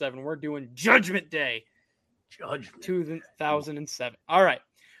 2007. We're doing Judgment Day Judgment. 2007. All right.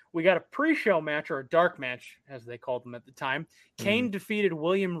 We got a pre-show match, or a dark match, as they called them at the time. Kane defeated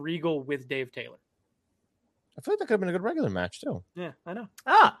William Regal with Dave Taylor. I feel like that could have been a good regular match too. Yeah, I know.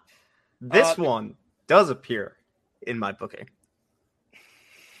 This one does appear in my booking.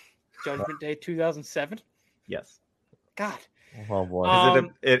 Judgment Day 2007. Yes. God. Oh boy. 'Cause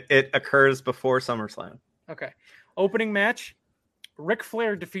it occurs before SummerSlam. Okay. Opening match. Ric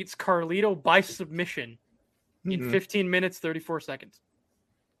Flair defeats Carlito by submission in Mhm. 15 minutes, 34 seconds.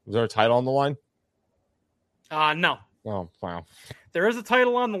 Was there a title on the line? No. Oh wow. There is a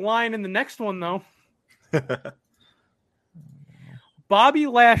title on the line in the next one, though. Bobby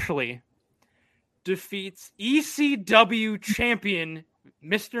Lashley defeats ECW champion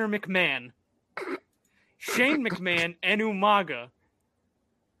Mr. McMahon, Shane McMahon, and Umaga.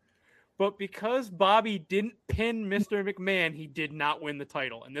 But because Bobby didn't pin Mr. McMahon, he did not win the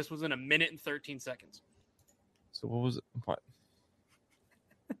title. And this was in 1 minute and 13 seconds. So what was it?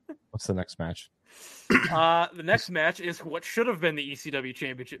 What's the next match? The next match is what should have been the ECW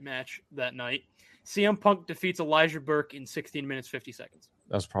championship match that night. CM Punk defeats Elijah Burke in 16 minutes, 50 seconds.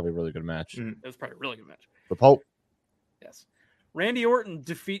 That was probably a really good match. Mm. That was probably a really good match. The Pope. Yes. Randy Orton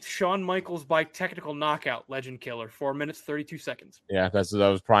defeats Shawn Michaels by technical knockout, Legend Killer, 4 minutes, 32 seconds. Yeah, that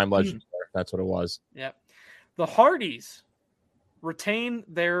was Prime Legend. That's what it was. Yep. The Hardys retain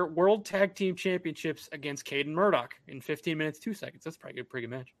their World Tag Team Championships against Cade and Murdoch in 15 minutes, 2 seconds. That's probably a pretty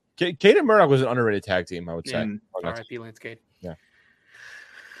good match. Cade and Murdoch was an underrated tag team, I would say. Mm. R.I.P. Lance Cade. Yeah.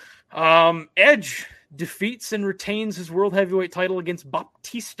 Edge defeats and retains his World Heavyweight title against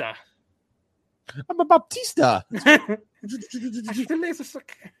Baptista. I'm a Baptista. As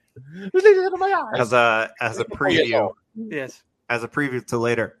a preview, Yes. as a preview to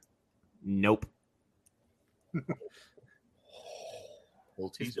later. Nope.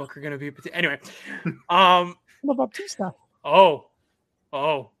 Is Booker going to be anyway? I'm a Baptista. Oh,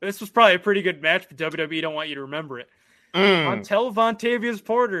 this was probably a pretty good match, but WWE don't want you to remember it. Montel Vontavious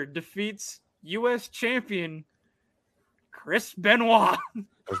Porter defeats U.S. champion Chris Benoit That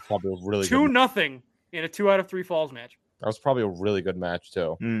was probably a really good. 2-0 in a 2 out of 3 falls match. That was probably a really good match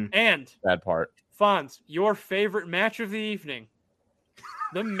too. And Bad part. Fonz, your favorite match of the evening,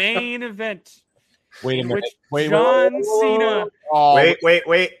 the main event, Wait a in minute. which John Cena. Oh,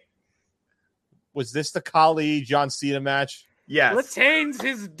 Wait. was this the Khali John Cena match? Yes. retains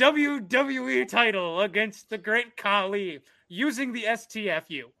his WWE title against the Great Khali using the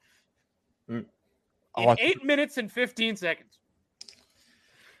STFU in 8 minutes and 15 seconds.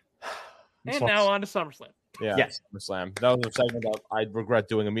 And now on to SummerSlam. Yeah, Yes. SummerSlam. That was a segment that I'd regret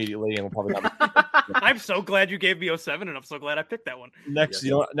doing immediately, and we'll probably not. I'm so glad you gave me 07, and I'm so glad I picked that one. Next, Yes.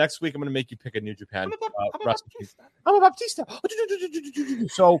 you know, what? Next week I'm going to make you pick a New Japan I'm a wrestling. Baptista. I'm a Baptista.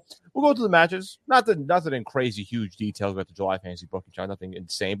 So we'll go to the matches. Nothing in crazy huge details about the July fantasy booking chart. Nothing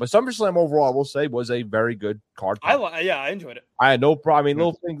insane, but SummerSlam overall, I will say, was a very good card. I enjoyed it. I had no problem. I mean,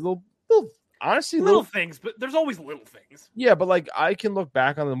 little things, honestly, Little things, but there's always little things. yeah. But like, I can look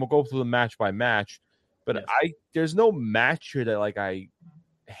back on them. We'll go through the match by match. But Yes. there's no match here that like I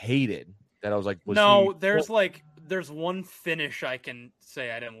hated. That I was like, was No, he- there's there's one finish I can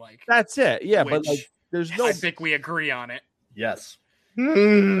say I didn't like. That's it. Yeah, but Which like, there's no. I think we agree on it. Yes.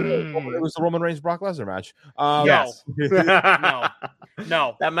 It was the Roman Reigns Brock Lesnar match. Yes.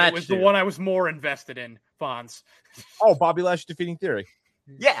 No, That match it was the too. one I was more invested in. Fonz. Oh, Bobby Lashley defeating Theory.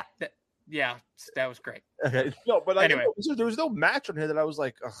 Yeah. Yeah, that was great. Okay, no, but like, Anyway. there was no match on here that I was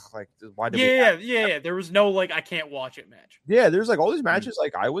like, ugh, like why did Yeah. There was no like I can't watch it match. Yeah, there's like all these matches.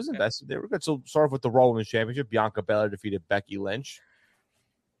 Like I was invested. They were good. So start off with the Raw Women's Championship. Bianca Belair defeated Becky Lynch.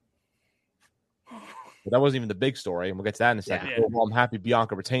 But that wasn't even the big story, and we'll get to that in a second. Yeah. So, well, I'm happy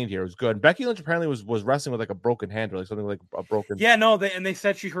Bianca retained here. It was good. And Becky Lynch apparently was wrestling with like a broken hand or like something like a broken. Yeah, no, they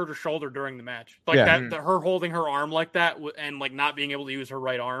said she hurt her shoulder during the match. Like Yeah. that her holding her arm like that and like not being able to use her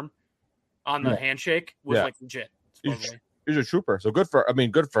right arm on the handshake was Yeah. like legit. Supposedly. She's a trooper. So good for. I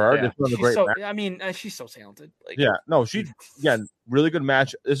mean, good for her. Yeah. They're doing a She's great so, match. I mean, she's so talented. Like, Yeah, no, she again really good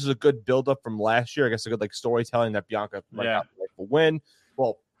match. This is a good build up from last year. I guess a good like storytelling that Bianca got the rightful win.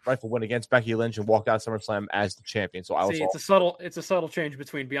 Well, rightful win against Becky Lynch and walked out of SummerSlam as the champion. So I was see, it's a subtle change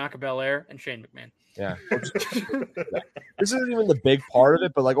between Bianca Belair and Shane McMahon. yeah. This isn't even the big part of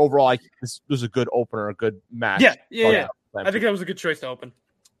it, but like overall, this was a good opener, a good match. Yeah. I think that was a good choice to open.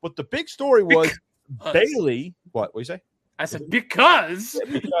 But the big story was Because- Bailey. What you say? I said because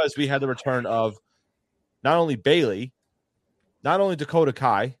Because we had the return of not only Bailey, not only Dakota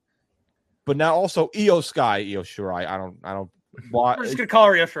Kai, but now also Io Shirai. I don't. Why we're just gonna call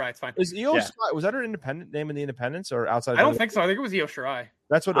her Io Shirai. It's fine. is Io Shirai? Was that her independent name in the Independents or outside? I don't think so. I think it was Io Shirai.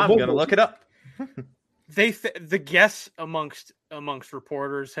 That's what I'm going to look it up. The guess amongst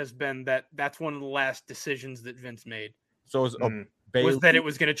reporters has been that that's one of the last decisions that Vince made So it was Bailey. was that it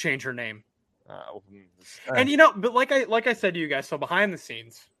was going to change her name. And And but like I said to you guys, so behind the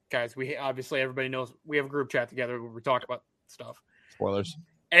scenes, guys, we obviously everybody knows we have a group chat together where we talk about stuff. spoilers.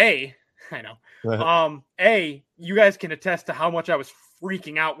 I know. You guys can attest to how much I was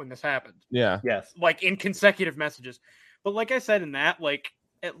freaking out when this happened. Yeah. Yes. Like in consecutive messages. But like I said in that, like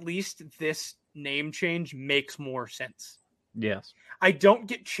at least this name change makes more sense. Yes. I don't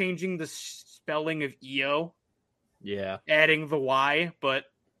get changing the spelling of Io, Yeah. adding the Y, but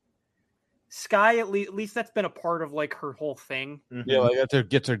Sky at least that's been a part of like her whole thing. Yeah, like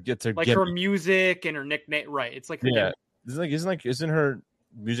gets her Like her music and her nickname, right? It's like her yeah. Isn't her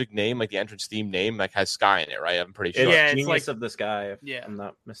music name like the entrance theme name like has Sky in it, right? I'm pretty sure. It's Yeah, it's Genius like- of the Sky, if Yeah. I'm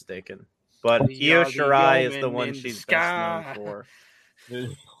not mistaken. But The Io the Shirai is the yeoman one in she's Sky. best known for.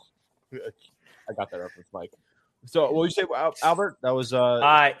 I got that reference, Mike. So what you say, Albert? That was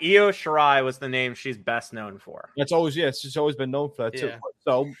Io Shirai was the name she's best known for. that's always she's always been known for that too. Yeah.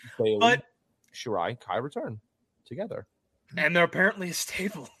 So Bailey, But Shirai, Kai return together, and they're apparently a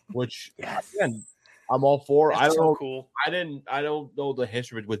stable. which Yes. again, I'm all for. I That's don't so know. cool. I don't know the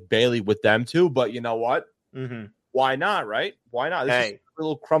history with Bailey with them too, but you know what? Mm-hmm. Why not? Right? Why not? This is Hey.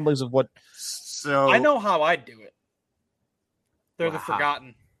 little crumblings of what. So I know how I'd do it. They're the Wow.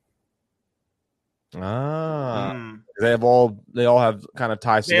 forgotten. Mm. They all have kind of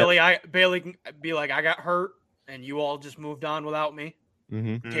ties together. Bailey can be like, I got hurt, and you all just moved on without me.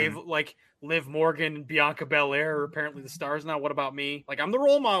 Mm-hmm. Gave like Liv Morgan and Bianca Belair are apparently the stars now. What about me? Like I'm the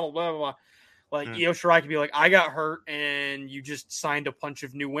role model. Blah blah blah. Like Io Shirai could be like, I got hurt, and you just signed a bunch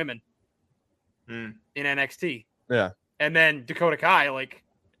of new women in NXT. Yeah. And then Dakota Kai, like,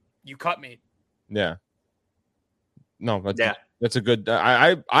 you cut me. Yeah. No, that's, Yeah. that's a good.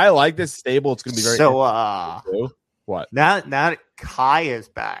 I like this stable. It's going to be very. So, interesting to do. What? now that Kai is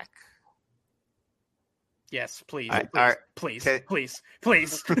back, Yes, please, I- please, I- please, can- please,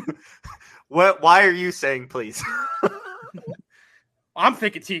 please. why are you saying please? I'm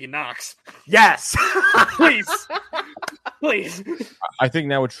thinking Tegan Knox. Yes. Please, please. I think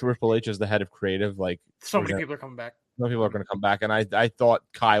now with Triple H as the head of creative, like So many Yeah. people are coming back some people are going to come back, and I thought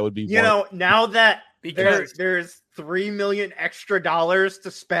Kai would be. You one- know, now that because there's $3 million extra to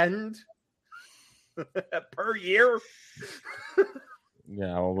spend per year.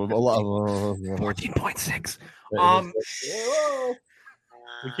 yeah, a lot. 14.6.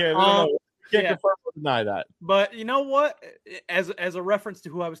 We can't. We can't yeah. confirm or deny that. But you know what? As a reference to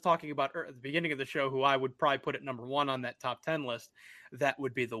who I was talking about at the beginning of the show, who I would probably put at number 1 on that top 10 list, that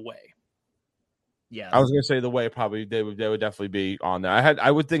would be The Way. Yeah. I was going to say the way probably they would definitely be on there.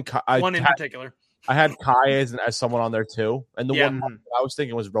 I would think One in particular. I had Kai as someone on there too, and the Yeah. one I was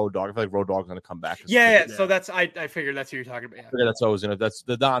thinking was Road Dogg. I feel like Road Dogg's going to come back. Yeah. So that's I figured that's who you're talking about. Yeah. I figure that's always that's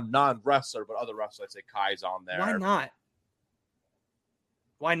the non wrestler, but other wrestlers. I'd say Kai's on there. Why not?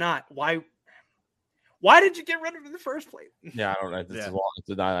 Why not? Why did you get rid of him in the first place? Yeah, I don't know. This Yeah. is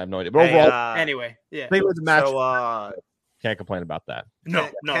long. I have no idea. But Hey, overall, Anyway, yeah. they with the match. So, Can't complain about that. No,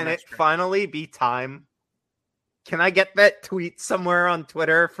 can that's it great. finally be time Can I get that tweet somewhere on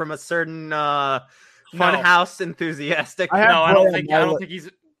Twitter from a certain Funhouse enthusiastic? I have No, I Bray don't on think. my I don't li- think he's.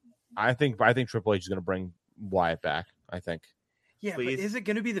 I think Triple H is going to bring Wyatt back. I think. Yeah, Please. but is it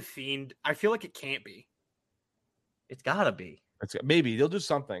going to be the Fiend? I feel like it can't be. It's gotta be. Maybe they'll do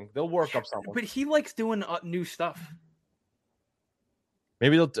something. They'll work up something. But he likes doing new stuff.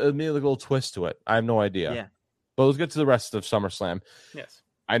 Maybe they'll maybe a little twist to it. I have no idea. Yeah. But let's get to the rest of SummerSlam. Yes.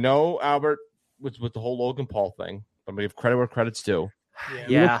 I know Albert with the whole Logan Paul thing. I'm gonna give credit where credit's due.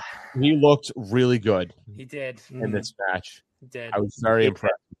 Yeah. He looked really good He did. in this match. He did. I was very He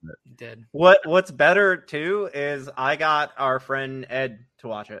impressed with it. He did. What's better too is I got our friend Ed to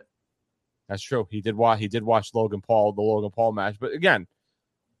watch it. That's true. He did watch the Logan Paul match. But again,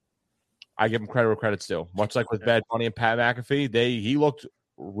 I give him credit where credit's due. Much like with Bad Bunny and Pat McAfee, he looked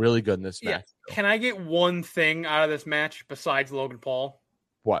really good in this Yeah. match. Can I get one thing out of this match besides Logan Paul?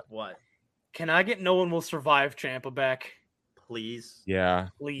 What? Can I get No One Will Survive Ciampa back, Please. Yeah.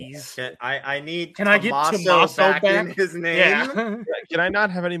 please? I need. Can I get Tommaso back? in his name? Yeah. Can I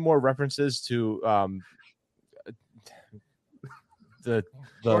not have any more references to the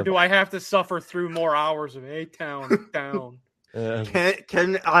Or do I have to suffer through more hours of A-Town down?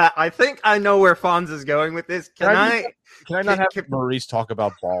 Can I think I know where Fonz is going with this. Can I not have Maurice talk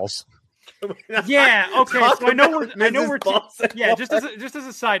about balls? Yeah, okay. Talk So I know about we're Mrs. Balls and yeah, just as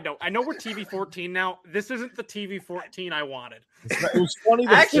a side note, I know we're TV 14 now. This isn't the TV 14 I wanted. It was funny.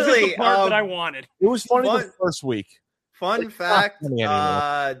 Actually, This is the part that I wanted. It was funny the Fun- first week. Fun It's fact. not funny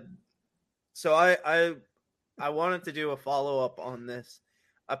anymore. So I wanted to do a follow up on this.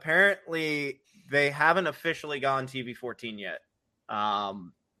 Apparently, they haven't officially gone TV 14 yet.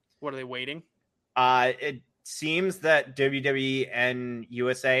 What are they waiting? It seems that WWE and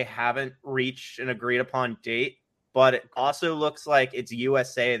USA haven't reached an agreed upon date, but it also looks like it's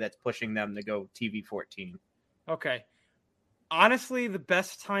USA that's pushing them to go TV 14. Okay. Honestly, the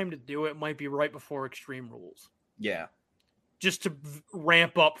best time to do it might be right before Extreme Rules. Yeah. Just to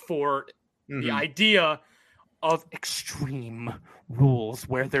ramp up for Mhm. the idea of Extreme Rules,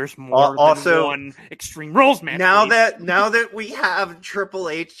 where there's more also- than one Extreme Rules match. Now please. that we have Triple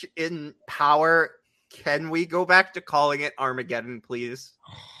H in power, can we go back to calling it Armageddon, please?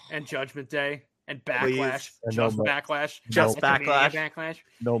 And Judgment Day and Backlash, Please. And just no- Backlash, Just WrestleMania Backlash. Backlash,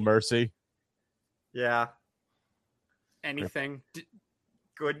 No mercy. Yeah. anything.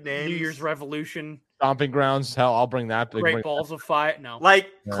 Good names. New Year's Revolution, Stomping grounds. Hell, I'll bring that. Great Bring- Balls of Fire. No,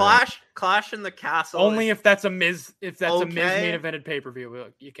 Like Right. Clash in the Castle. only if that's a Miz. If that's a Miz Okay. main evented pay per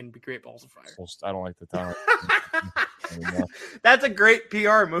view, you can be Great Balls of Fire. I don't like the time. anymore. That's a great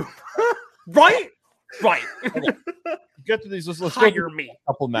PR move. Right, right. Get to these. Let's go Hire through me.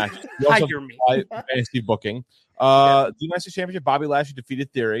 a couple matches. We also Hire me. have fantasy booking. The United States Championship. Bobby Lashley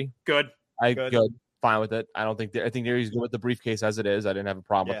defeated Theory. Good. Good. Fine with it. I think Theory's good with the briefcase as it is. I didn't have a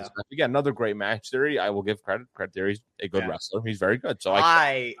problem Yeah. with this match. Again, another great match. Theory, I will give credit. Theory's a good Yeah. wrestler. He's very good. So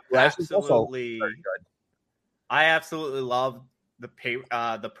I Lashley's also absolutely, very good. I absolutely love the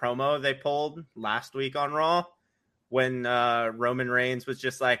promo they pulled last week on Raw when Roman Reigns was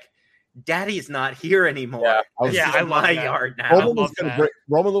just like, "Daddy's not here anymore. Yeah, This Yeah, is I love my that. yard now." Roman love that.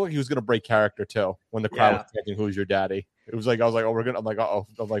 Roman looked like he was gonna break character too when the crowd Yeah. was chanting, "Who's your daddy?" It was like I was like, "Oh, we're gonna." I'm like, "Oh,"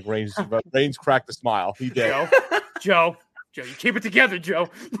 I'm like, Reigns cracked a smile. He did. Joe, you keep it together, Joe.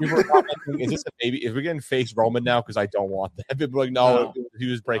 People were commenting, is this a baby? Is we getting face Roman now? Because I don't want that. People were like, no, he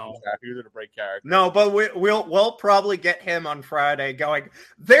was breaking No. character. He was gonna break character. No, but we'll probably get him on Friday going,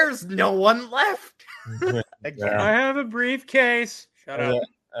 "There's no one left." Again. I have a briefcase. Shut And up.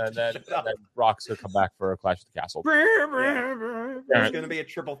 then Brock's gonna come back for a Clash at the Castle. There's going to be a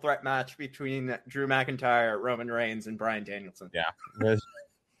triple threat match between Drew McIntyre, Roman Reigns, and Bryan Danielson. Yeah.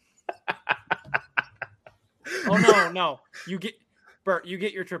 Oh no. You get Bert, you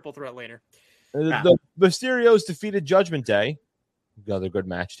get your triple threat later. The Mysterios defeated Judgment Day. Another good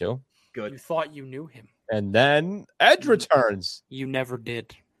match too. You Good. thought you knew him. And then Edge returns. You never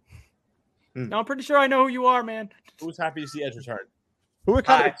did. Hmm. No, I'm pretty sure I know who you are, man. Who was happy to see Edge return? Who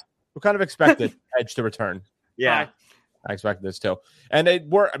kind of expected Edge to return? Yeah. I expected this too. And it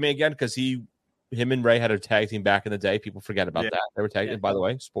worked. I mean, again, because him and Ray had a tag team back in the day. People forget about that. They were tag team. By the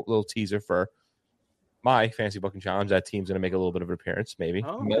way, little teaser for my fantasy booking challenge. That team's going to make a little bit of an appearance, maybe.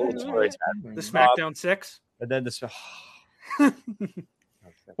 Oh, The The SmackDown 6. And then this.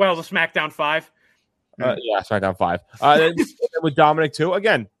 Well, the SmackDown 5. Yeah, SmackDown 5. Then with Dominic too.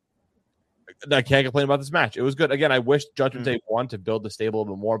 Again, I can't complain about this match. It was good. Again, I wish Judgment Day won to build the stable a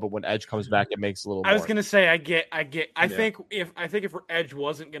little bit more, but when Edge comes back, it makes a little more. I was gonna say I get. I Yeah. think if Edge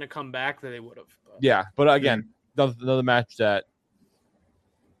wasn't gonna come back, then they would have. Yeah, but again, another match that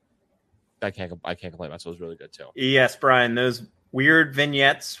I can't complain about. So it was really good too. Yes, Brian, those weird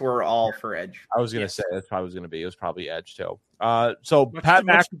vignettes were all for Edge. I was gonna say that's probably was gonna be. It was probably Edge too. So Much, Pat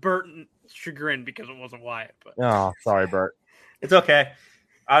much Burton chagrin because it wasn't Wyatt. But Oh, sorry, Bert. It's okay.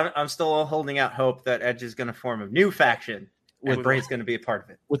 I'm still holding out hope that Edge is going to form a new faction, and With- Bray's going to be a part of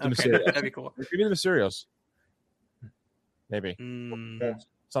it. With the okay, Mysterios. that'd be cool. Give me the Mysterios. Maybe Mm,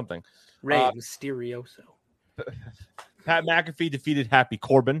 something. Rey Uh, Mysterioso. Pat McAfee defeated Happy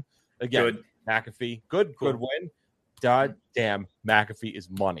Corbin again. Good. McAfee, good win. God damn, McAfee is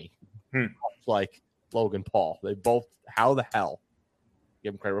money. Like Logan Paul. They both. How the hell?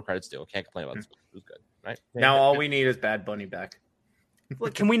 Give him credit where credit's due. I can't complain about this. It was good, right? Now all we need is Bad Bunny back.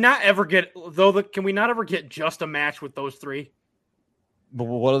 Look, can we not ever get Can we not ever get just a match with those three? But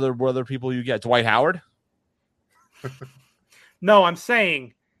what other people you get? Dwight Howard. No, I'm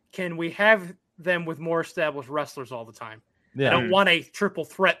saying, can we have them with more established wrestlers all the time? Yeah. I don't want a triple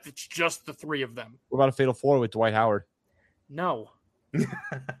threat that's just the three of them. What about a Fatal 4 with Dwight Howard? No.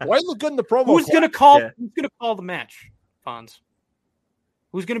 Dwight looked good in the promo. Who's call. gonna call? Yeah. Who's gonna call the match, Fonz?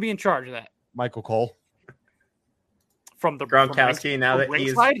 Who's gonna be in charge of that? Michael Cole. From the Gronkowski, now that from he's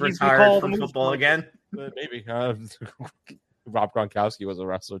ringside? He's gonna retired call from the moves football for- again, Maybe. Rob Gronkowski was a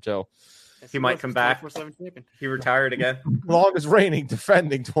wrestler too. Yes, He might was. come He's back. 24/7 champion. he retired again. Longest reigning,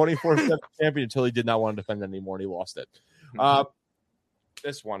 defending 24/7 champion until he did not want to defend anymore and he lost it.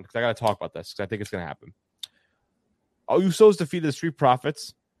 This one, because I got to talk about this because I think it's going to happen. Usos defeated the Street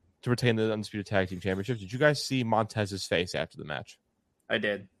Profits to retain the Undisputed Tag Team Championship. Did you guys see Montez's face after the match? I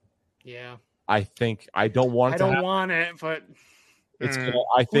did. Yeah, I think I don't want I it to don't happen. want it, but It's Mm. gonna,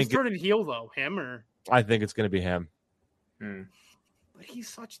 I who's think turning heel though? Him or? it's going to be him. Hmm. But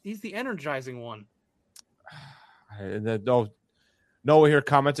he's the energizing one. And then, Noah here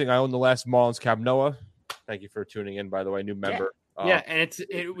commenting. I own the last Marlins cap. Noah, thank you for tuning in. By the way, new member. Yeah, and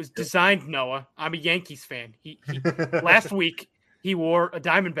it was designed Noah. I'm a Yankees fan. He last week he wore a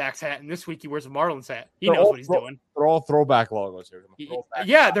Diamondbacks hat, and this week he wears a Marlins hat. He They're knows all what he's throw- doing. They're all throwback logos here.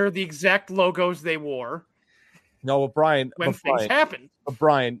 Yeah, they're the exact logos they wore No, but Brian, when things happened.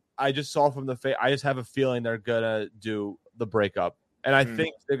 Brian, I just saw from the face. I just have a feeling they're gonna do the breakup, and I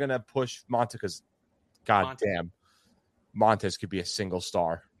think they're gonna push Montez because, goddamn, Montez could be a single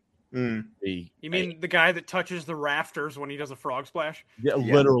star. Hmm. You mean the guy that touches the rafters when he does a frog splash? Yeah,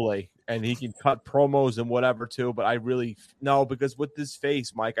 literally, and he can cut promos and whatever too. But I really no, because with this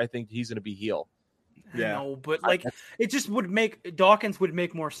face, Mike, I think he's gonna be heel. Yeah. No, but like it just would make Dawkins would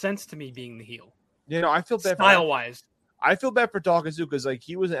make more sense to me being the heel. You know, I feel bad. Style wise, I feel bad for Dawkins too because like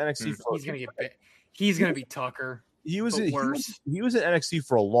he was in NXT. For, he's gonna get bit. He's gonna be Tucker. he was but in, worse. he was in NXT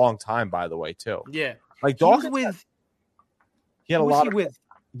for a long time, by the way, too. Yeah, Like he was Dawkins, with. he had a who was lot he of with?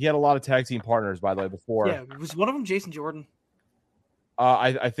 he had a lot of tag team partners, by the way, before. Yeah, was one of them Jason Jordan?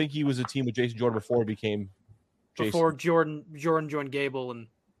 I think he was a team with Jason Jordan before he became Jason. Before Jordan joined Gable and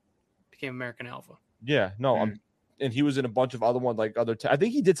became American Alpha. Yeah, no, and he was in a bunch of other ones, like other. I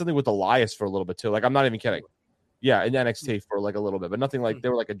think he did something with Elias for a little bit too. Like I'm not even kidding. Yeah, in NXT for like a little bit, but nothing like they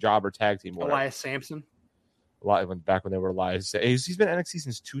were like a jobber tag team. Or whatever. Elias Sampson. A lot when back when they were Elias. He's been NXT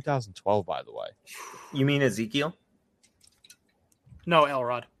since 2012, by the way. You mean Ezekiel? No,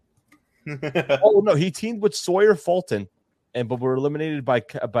 Elrod. Oh no, he teamed with Sawyer Fulton, but were eliminated by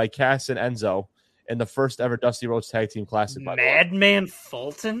Cass and Enzo in the first ever Dusty Rhodes Tag Team Classic. By the way. Madman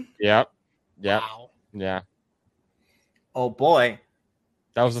Fulton. Yeah. Wow. Yeah. Oh boy,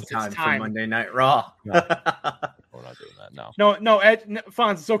 That was the time time. for Monday Night Raw. No. We're not doing that. No. No, Ed, no,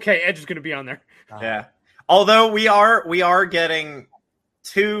 Fonz, it's okay. Edge is going to be on there. Yeah. Although we are getting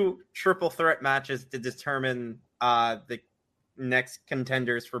 2 triple threat matches to determine the next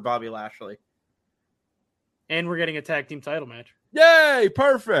contenders for Bobby Lashley. And we're getting a tag team title match. Yay!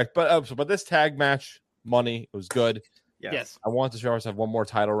 Perfect. But this tag match, money, it was good. Yes. I want the Stars to have one more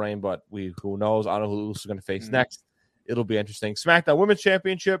title reign, but who knows? I don't know who else is going to face next. It'll be interesting. SmackDown Women's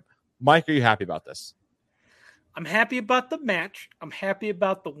Championship. Mike, are you happy about this? I'm happy about the match. I'm happy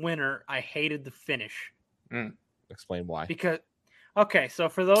about the winner. I hated the finish. Explain why. Because, okay, so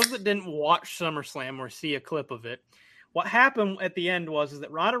for those that didn't watch SummerSlam or see a clip of it, what happened at the end was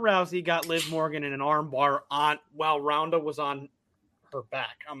that Ronda Rousey got Liv Morgan in an armbar while Ronda was on her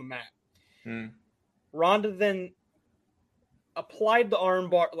back on the mat. Ronda then applied the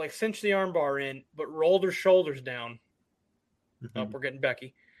armbar, like cinched the armbar in, but rolled her shoulders down. Oh, we're getting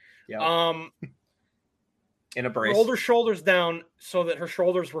Becky. Yeah. In a brace. Rolled her shoulders down so that her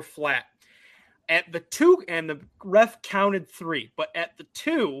shoulders were flat. At the 2, and the ref counted 3, but at the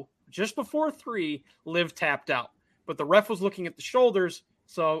 2, just before 3, Liv tapped out. But the ref was looking at the shoulders,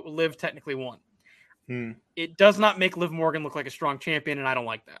 so Liv technically won. It does not make Liv Morgan look like a strong champion, and I don't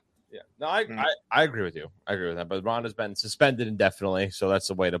like that. Yeah, no, I agree with you. I agree with that. But Ronda's been suspended indefinitely, so that's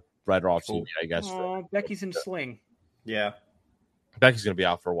the way to write her off TV, I guess. Oh, Becky's in sling. Yeah. Becky's going to be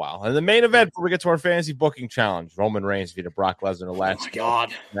out for a while. And the main event before we get to our fantasy booking challenge, Roman Reigns defeated Brock Lesnar in the last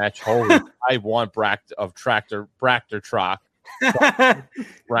God. match. Holy, I want Bractor Trock.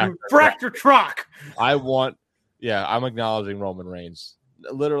 Fracture truck. I want, I'm acknowledging Roman Reigns.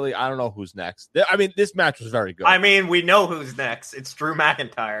 Literally, I don't know who's next. I mean, this match was very good. I mean, we know who's next. It's Drew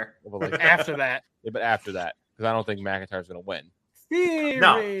McIntyre. But like, After that. but after that, because I don't think McIntyre's going to win.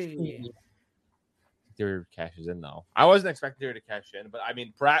 Theory. Theory cashes in, though. I wasn't expecting Theory to cash in, but I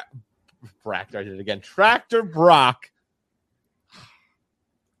mean, Brock, I did it again. Tractor Brock.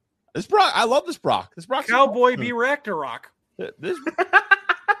 This Brock, I love this Brock. This Brock, Cowboy B. Ragnarok. This.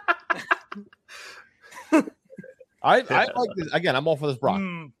 I like this. Again, I'm all for this Brock.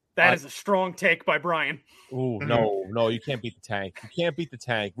 That is a strong take by Brian. Ooh, no, you can't beat the tank. You can't beat the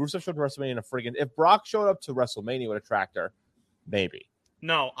tank. Rusev showed to WrestleMania in a friggin'. If Brock showed up to WrestleMania with a tractor, maybe.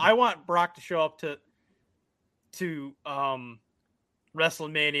 No, I want Brock to show up to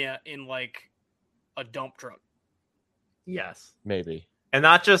WrestleMania in like a dump truck. Yes. Maybe. And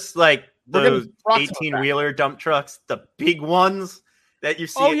not just like those Brock's 18-wheeler dump trucks, the big ones that you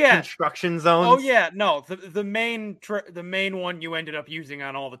see at construction zones. Oh yeah, no, the main one you ended up using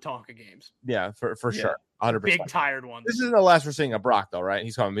on all the Tonka games. Yeah, for sure. 100%. Big tired ones. This isn't the last we're seeing of Brock, though, right?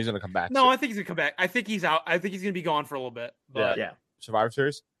 He's coming. He's going to come back. No, I think he's going to come back. I think he's out. I think he's going to be gone for a little bit. But Yeah. Survivor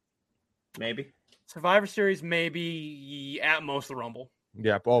Series? Maybe. Survivor Series, maybe at most the Rumble.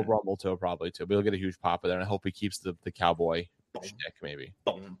 Yeah, Rumble, too, probably, too. But he'll get a huge pop there, and I hope he keeps the cowboy shtick, maybe.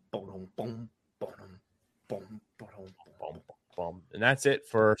 Boom, boom, boom, boom, boom, boom. Boom. And that's it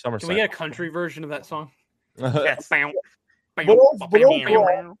for SummerSlam. Can we get a country version of that song? Yes. I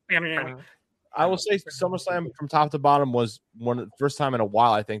will say SummerSlam from top to bottom was the first time in a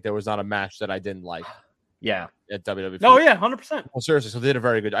while, I think, there was not a match that I didn't like. Yeah. At WWE. Oh, yeah, 100%. Well, seriously, so they did a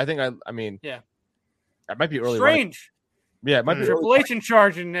very good. I think, I mean, yeah. It might be early. Strange. Yeah, it might be Triple H in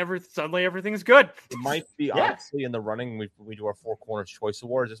charge, and suddenly everything's good. It might be honestly in the running. We do our Four Corners Choice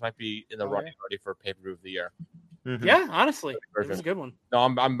Awards. This might be in the running ready for pay-per-view of the year. Mm-hmm. Yeah, honestly, it was a good one. No,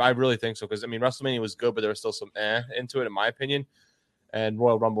 I really think so because I mean WrestleMania was good, but there was still some into it in my opinion, and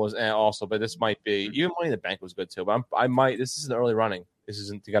Royal Rumble was also. But this might be even Money in the Bank was good too. But I might. This isn't early running. This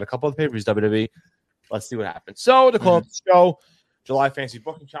isn't. You got a couple of pay-per-views WWE. Let's see what happens. So to close the show, July Fantasy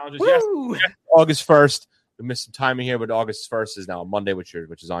Booking Challenges. Yes, August 1st. We missed some timing here, but August 1st is now Monday, which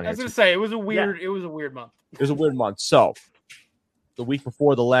is on here. I was going to say it was a weird month. It was a weird month. So the week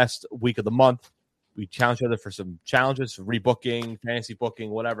before the last week of the month, we challenged each other for some challenges, rebooking, fantasy booking,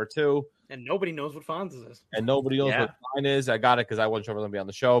 whatever, too. And nobody knows what Fonz's is. And nobody knows what mine is. I got it because I wasn't sure if I was going to be on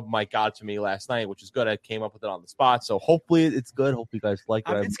the show. Mike got it to me last night, which is good. I came up with it on the spot. So hopefully it's good. Hopefully you guys like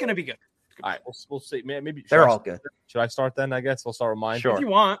it. It's going to be good. All right. We'll see. Maybe they're all good. Should I start then? I guess we'll start with mine. Sure. If you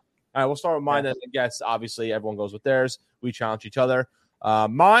want. All right, we'll start with mine. And I guess obviously everyone goes with theirs. We challenge each other.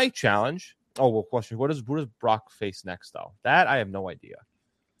 My challenge. Oh, well, question. Who does Brock face next, though? That I have no idea.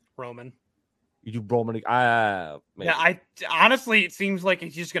 Roman. You do Roman. Maybe. Yeah, honestly, it seems like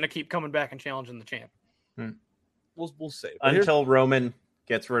he's just going to keep coming back and challenging the champ. We'll see. Until Roman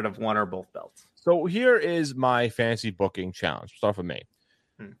gets rid of one or both belts. So here is my fantasy booking challenge. Start with me.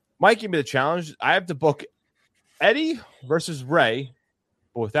 Mike gave me the challenge. I have to book Eddie versus Ray,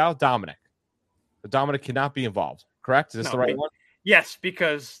 but without Dominic. But Dominic cannot be involved. Correct? Is this the right one? Yes,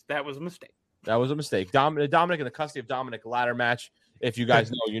 because that was a mistake. That was a mistake. Dominic in the custody of Dominic ladder match. If you guys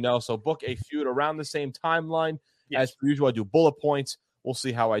know, you know. So book a feud around the same timeline. Yes. As per usual, I do bullet points. We'll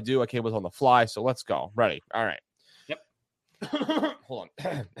see how I do. I came with on the fly, so let's go. Ready? All right. Yep. Hold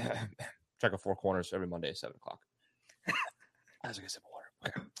on. Check out Four Corners every Monday at 7 o'clock. As I get a sip of water.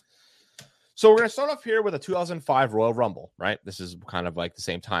 Okay. So we're going to start off here with a 2005 Royal Rumble, right? This is kind of like the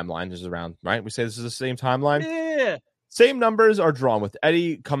same timeline. This is around, right? We say this is the same timeline. Yeah. Same numbers are drawn with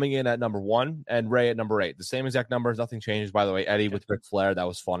Eddie coming in at number 1 and Ray at number 8. The same exact numbers. Nothing changes, by the way. Eddie with Ric Flair. That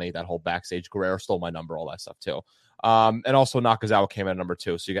was funny. That whole backstage. Guerrero stole my number, all that stuff, too. And also Nakazawa came in at number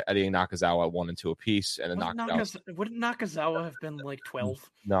 2. So you got Eddie and Nakazawa at 1 and 2 apiece. And then wouldn't Nakazawa have been like 12?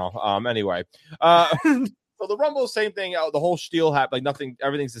 No. Anyway. So the Rumble, same thing. The whole spiel happened. Like nothing.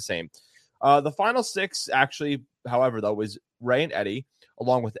 Everything's the same. The final 6, actually, however, though, is Ray and Eddie,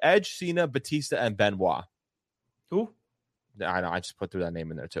 along with Edge, Cena, Batista, and Benoit. Who? I know. I just put through that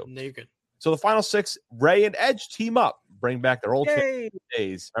name in there, too. No, you're good. So the final 6, Ray and Edge team up, bring back their old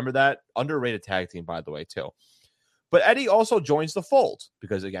days. Remember that? Underrated tag team, by the way, too. But Eddie also joins the fold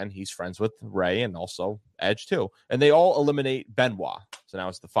because, again, he's friends with Ray and also Edge, too. And they all eliminate Benoit. So now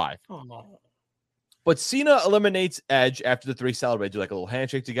it's the 5. Oh, no. But Cena eliminates Edge after the three celebrate, do like a little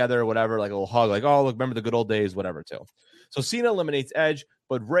handshake together or whatever, like a little hug, like, oh, look, remember the good old days, whatever, too. So Cena eliminates Edge,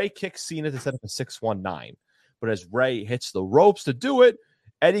 but Ray kicks Cena to set up a 619. But as Ray hits the ropes to do it,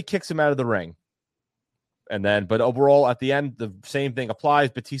 Eddie kicks him out of the ring. And then, but overall, at the end, the same thing applies.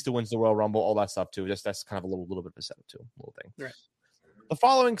 Batista wins the Royal Rumble, all that stuff, too. Just that's kind of a little bit of a setup, too. Little thing. Right. The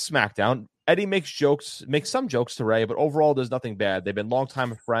following SmackDown, Eddie makes some jokes to Ray, but overall, there's nothing bad. They've been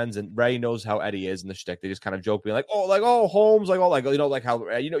longtime friends, and Ray knows how Eddie is in the shtick. They just kind of joke, being like, "Oh, Holmes, like, oh, like, you know, like how,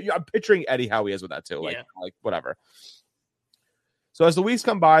 I'm picturing Eddie how he is with that too, like whatever." So as the weeks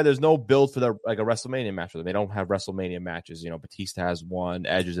come by, there's no build for like a WrestleMania match for them. They don't have WrestleMania matches. Batista has one,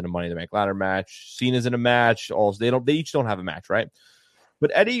 Edge is in a Money in the Bank ladder match, Cena's in a match. Also, they each don't have a match, right?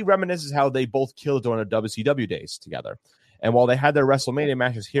 But Eddie reminisces how they both killed during the WCW days together. And while they had their WrestleMania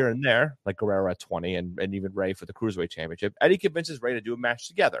matches here and there, like Guerrero at 20 and even Ray for the Cruiserweight Championship, Eddie convinces Ray to do a match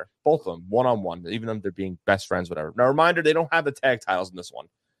together, both of them, one-on-one, even though they're being best friends, whatever. Now, reminder, they don't have the tag titles in this one.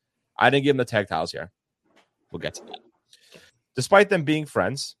 I didn't give them the tag titles here. We'll get to that. Despite them being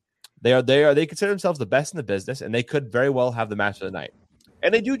friends, they consider themselves the best in the business, and they could very well have the match of the night.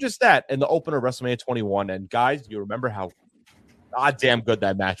 And they do just that in the opener of WrestleMania 21. And guys, you remember how goddamn good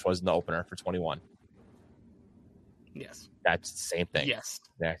that match was in the opener for 21. Yes. That's the same thing. Yes.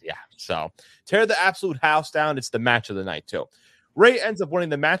 Yeah. So tear the absolute house down. It's the match of the night, too. Ray ends up winning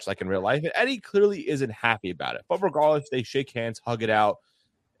the match like in real life, and Eddie clearly isn't happy about it. But regardless, they shake hands, hug it out,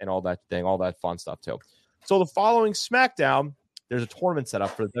 and all that fun stuff, too. So the following SmackDown, there's a tournament set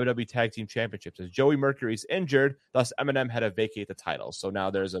up for the WWE Tag Team Championships. As Joey Mercury's injured, thus Eminem had to vacate the titles. So now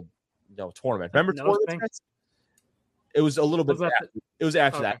there's a tournament. Remember tournaments? It was a little bit. It was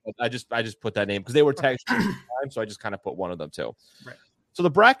after that. But I just put that name because they were tag team, so I just kind of put one of them too. Right. So the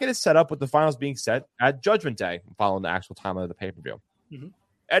bracket is set up with the finals being set at Judgment Day, following the actual timeline of the pay-per-view. Mm-hmm.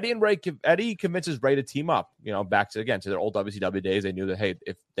 Eddie convinces Ray to team up. Back to their old WCW days. They knew that hey,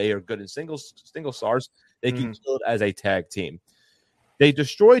 if they are good in single stars, they can kill it as a tag team. They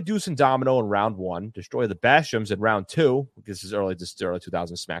destroy Deuce and Domino in round 1, destroy the Bashams in round 2. This is early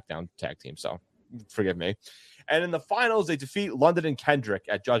 2000 SmackDown tag team, so forgive me. And in the finals, they defeat London and Kendrick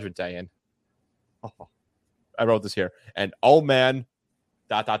at Judgment Day. And I wrote this here. And oh man, ...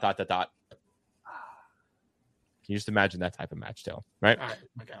 Can you just imagine that type of match, too? Right? Oh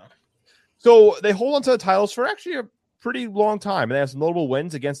my God. So they hold on to the titles for actually a pretty long time. And they have some notable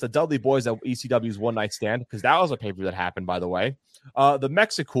wins against the Dudley Boys at ECW's One Night Stand, because that was a pay-per-view that happened, by the way. The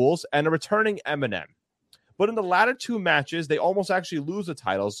Mexicools and a returning Eminem. But in the latter two matches, they almost actually lose the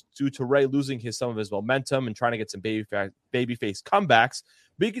titles due to Ray losing some of his momentum and trying to get some babyface comebacks.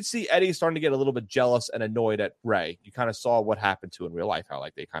 But you can see Eddie starting to get a little bit jealous and annoyed at Ray. You kind of saw what happened to in real life, how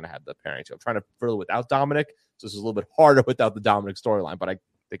they kind of had the pairing. So I'm trying to further without Dominic. So this is a little bit harder without the Dominic storyline, but I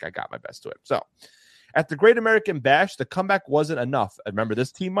think I got my best to it. So at the Great American Bash, the comeback wasn't enough. I remember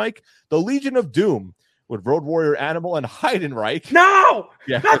this team, Mike, the Legion of Doom with Road Warrior Animal and Heidenreich. No,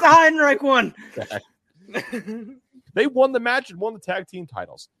 not the Heidenreich one. They won the match and won the tag team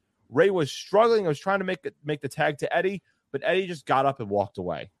titles. Ray was struggling. I was trying to make the tag to Eddie, but Eddie just got up and walked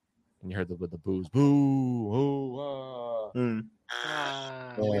away. And you heard the boos. Boo. We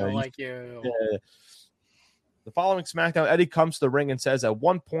don't like you. Yeah. The following SmackDown, Eddie comes to the ring and says, at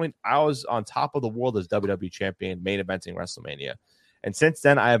one point, I was on top of the world as WWE champion, main eventing WrestleMania. And since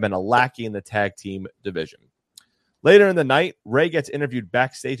then, I have been a lackey in the tag team division. Later in the night, Ray gets interviewed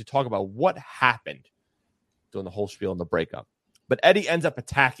backstage to talk about what happened during the whole spiel and the breakup. But Eddie ends up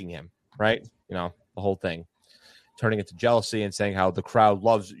attacking him, right? The whole thing. Turning it to jealousy and saying how the crowd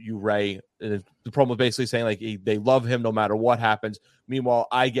loves you, Ray. And the promo basically saying they love him no matter what happens. Meanwhile,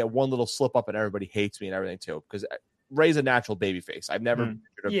 I get one little slip up and everybody hates me and everything too. Because Ray's a natural babyface. I've never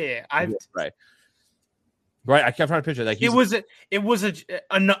Right. I kept trying to picture it was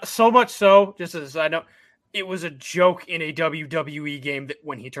so much so, just as a side note, it was a joke in a WWE game that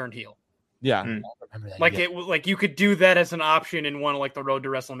when he turned heel. Yeah. I remember that. Like you could do that as an option in one of the Road to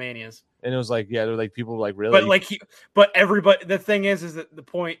WrestleManias. And it was there were people really. But everybody. The thing is that the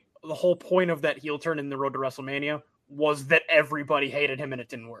whole point of that heel turn in the Road to WrestleMania was that everybody hated him and it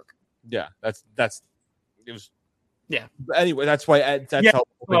didn't work. Yeah, it was. Yeah. But anyway, that's why.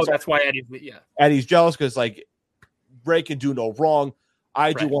 That's why Eddie's. Yeah. Eddie's jealous because Ray can do no wrong.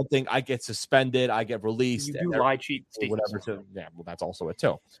 I do one thing, I get suspended, I get released. You do lie, cheat, or whatever. That's also it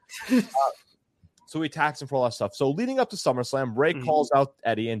too. So he attacks him for all that stuff. So leading up to SummerSlam, Ray calls out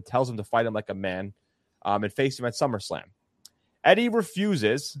Eddie and tells him to fight him like a man, and face him at SummerSlam. Eddie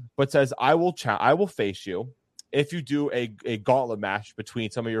refuses, but says, "I will face you if you do a gauntlet match between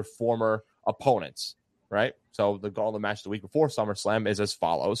some of your former opponents." Right. So the gauntlet match the week before SummerSlam is as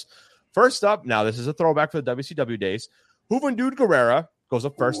follows: First up, now this is a throwback for the WCW days. Juventud Guerrera goes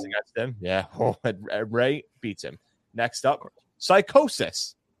up first against him. Yeah, and Ray beats him. Next up,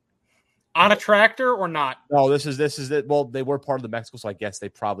 Psychosis. On a tractor or not? No, this is it. Well, they were part of the Mexico, so I guess they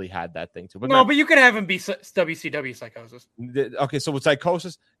probably had that thing too. But No, but you could have him be WCW Psychosis. okay, so with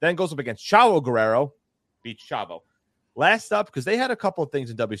Psychosis, then goes up against Chavo Guerrero, beats Chavo. Last up, because they had a couple of things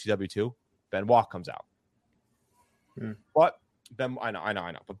in WCW too, Benoit comes out. But I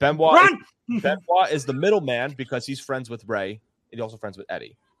know. But Benoit is the middleman because he's friends with Ray and he's also friends with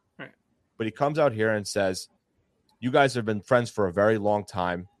Eddie. Right. But he comes out here and says, "You guys have been friends for a very long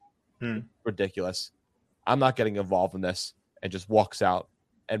time. Ridiculous. I'm not getting involved in this," and just walks out.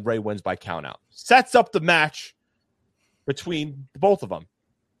 And Ray wins by countout. Sets up the match between both of them.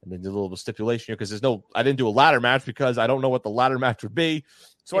 And then a little stipulation here because I didn't do a ladder match because I don't know what the ladder match would be.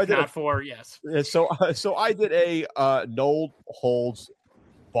 So if I did yes. So I did a no holds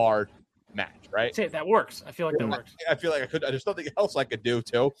barred match, right? Say that works. I feel like that works. I feel like there's nothing else I could do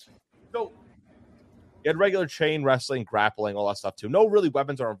too. So you had regular chain wrestling, grappling, all that stuff too. No really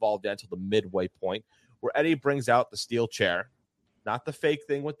weapons are involved yet until the midway point where Eddie brings out the steel chair, not the fake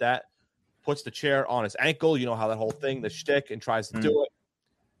thing with that, puts the chair on his ankle. You know how that whole thing, the shtick, and tries to do it.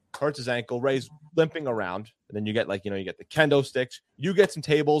 Hurts his ankle, Ray's limping around, and then you get you get the kendo sticks, you get some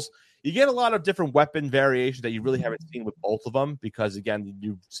tables, you get a lot of different weapon variations that you really haven't seen with both of them because again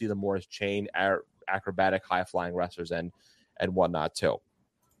you see them more as chain acrobatic high flying wrestlers and whatnot too.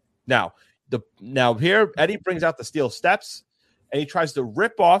 Now here Eddie brings out the steel steps and he tries to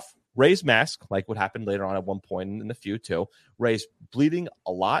rip off Ray's mask like what happened later on at one point in the feud too. Ray's bleeding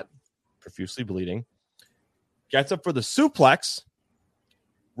a lot, profusely bleeding, gets up for the suplex.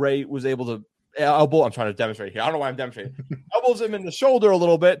 Ray was able to elbow. I'm trying to demonstrate here. I don't know why I'm demonstrating. Elbows him in the shoulder a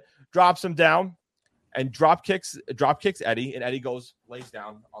little bit, drops him down, and drop kicks Eddie. And Eddie lays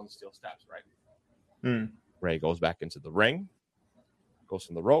down on the steel steps. Right. Ray goes back into the ring, goes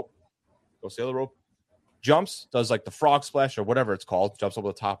from the rope, goes to the other rope, jumps, does like the frog splash or whatever it's called, jumps over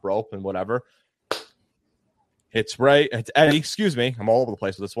the top rope and whatever. Hits Ray. It's Eddie. Excuse me. I'm all over the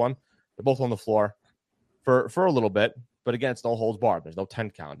place with this one. They're both on the floor for a little bit. But again, it's no holds barred. There's no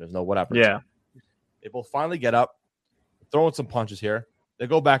 10 count. There's no whatever. Yeah. They both finally get up, throwing some punches here. They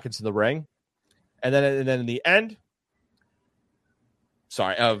go back into the ring. And then in the end,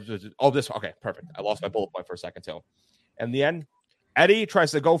 sorry. Okay, perfect. I lost my bullet point for a second, too. In the end, Eddie tries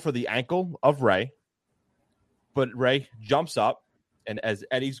to go for the ankle of Ray. But Ray jumps up. And as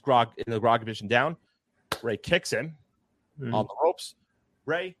Eddie's in the grog position down, Ray kicks him on the ropes.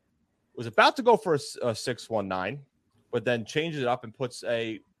 Ray was about to go for a 619. But then changes it up and puts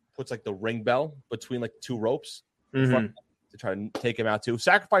like the ring bell between like two ropes to try to take him out too.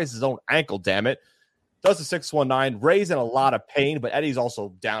 Sacrifices his own ankle, damn it. Does the 619. Ray's in a lot of pain, but Eddie's also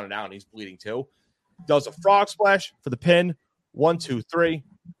down and out and he's bleeding too. Does a frog splash for the pin. 1, 2, 3.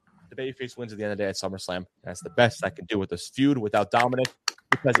 The babyface wins at the end of the day at SummerSlam. That's the best I can do with this feud without Dominic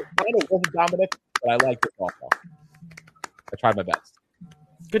because it kind of wasn't Dominic, but I liked it also. I tried my best.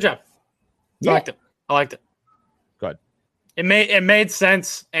 Good job. I liked it. Good. It made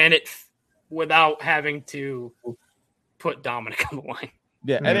sense, and it without having to put Dominic on the line.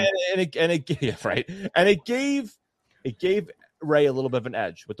 Yeah, and it gave Ray a little bit of an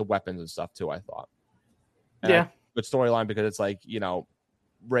edge with the weapons and stuff too. I thought, good storyline because it's like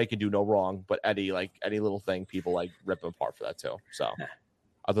Ray can do no wrong, but Eddie any little thing people rip him apart for that too. So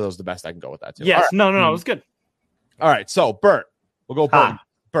I thought that was the best I can go with that too. Yes, right. no, it was good. All right, so Bert, we'll go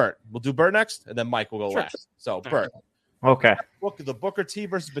Bert. We'll do Bert next, and then Mike will go last. So Bert. Okay. The Booker T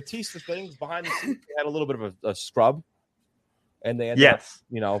versus Batista things behind the scenes, they had a little bit of a scrub, and they ended up,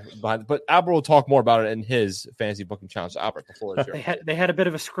 behind. But Albert will talk more about it in his fantasy booking challenge. So Albert, the floor is yours. They had a bit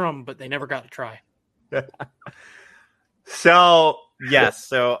of a scrum, but they never got to try. So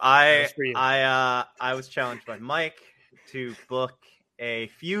I was challenged by Mike to book a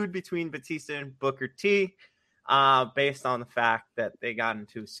feud between Batista and Booker T. Based on the fact that they got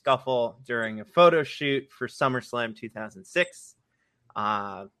into a scuffle during a photo shoot for SummerSlam 2006.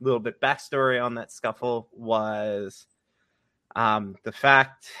 A little bit backstory on that scuffle was the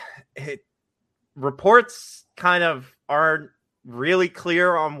fact reports kind of aren't really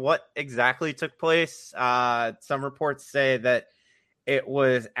clear on what exactly took place. Some reports say that it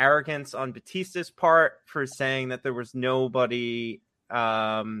was arrogance on Batista's part for saying that there was nobody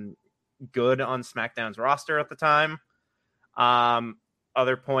good on SmackDown's roster at the time.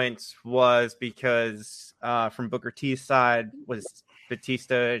 Other points was because from Booker T's side was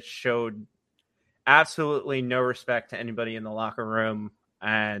Batista showed absolutely no respect to anybody in the locker room,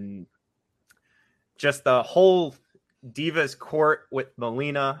 and just the whole Divas court with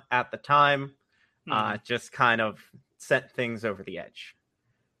Melina at the time just kind of sent things over the edge.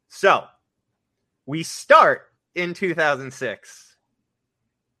 So we start in 2006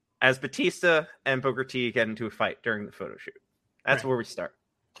 as Batista and Booker T get into a fight during the photo shoot. That's where we start.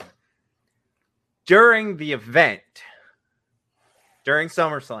 During the event, during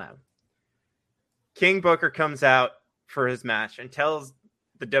SummerSlam, King Booker comes out for his match and tells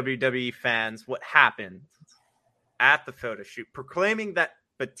the WWE fans what happened at the photo shoot, proclaiming that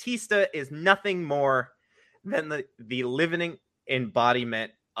Batista is nothing more than the living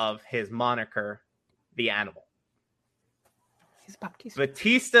embodiment of his moniker, the Animal.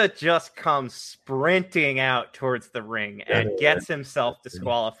 Batista just comes sprinting out towards the ring and gets himself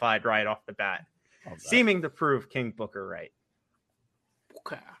disqualified right off the bat, seeming to prove King Booker right.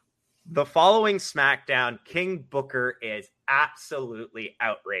 Okay. The following SmackDown, King Booker is absolutely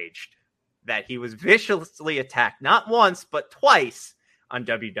outraged that he was viciously attacked not once, but twice on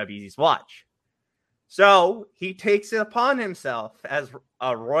WWE's watch. So he takes it upon himself as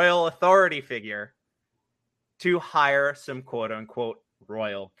a royal authority figure to hire some quote-unquote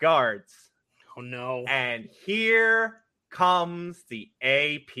royal guards. Oh, no. And here comes the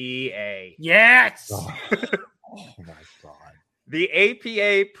APA. Yes! Oh my God. The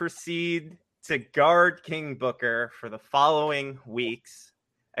APA proceed to guard King Booker for the following weeks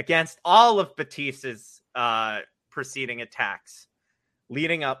against all of Batista's preceding attacks,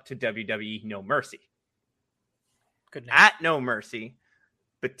 leading up to WWE No Mercy. Good name. At No Mercy,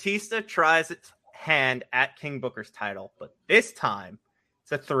 Batista tries its hand at King Booker's title, but this time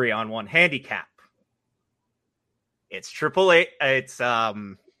it's a 3-on-1 handicap. It's Triple H. It's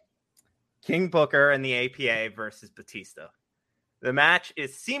King Booker and the APA versus Batista. The match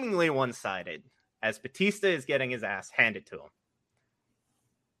is seemingly one-sided as Batista is getting his ass handed to him.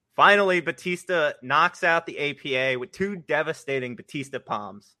 Finally, Batista knocks out the APA with 2 devastating Batista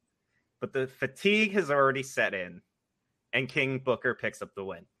palms, but the fatigue has already set in, and King Booker picks up the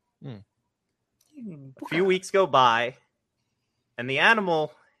win. A few weeks go by, and the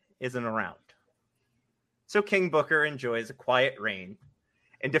Animal isn't around. So King Booker enjoys a quiet reign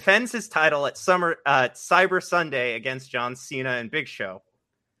and defends his title at Cyber Sunday against John Cena and Big Show,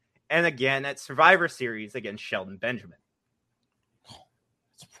 and again at Survivor Series against Shelton Benjamin.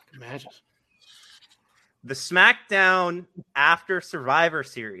 Imagine. The SmackDown after Survivor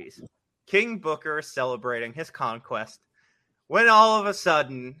Series, King Booker is celebrating his conquest when all of a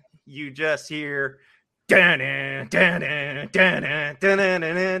sudden you just hear and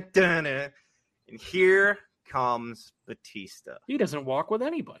here comes Batista. He doesn't walk with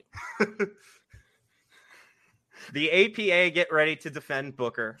anybody. The APA get ready to defend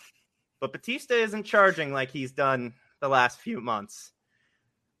Booker, but Batista isn't charging like he's done the last few months.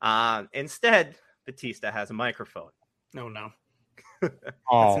 Instead, Batista has a microphone. No.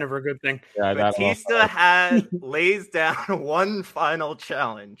 Oh, That's never a good thing. yeah, Batista lays down one final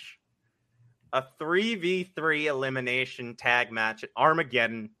challenge. A 3v3 elimination tag match at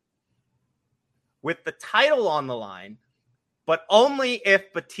Armageddon with the title on the line, but only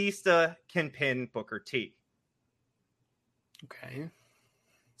if Batista can pin Booker T. Okay.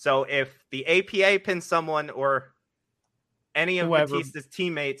 So if the APA pins someone or any of Whoever. Batista's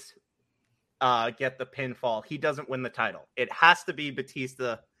teammates get the pinfall, he doesn't win the title. It has to be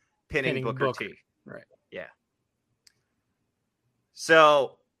Batista pinning Booker T. Right. Yeah.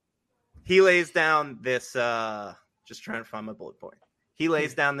 So he lays down this, just trying to find my bullet point. He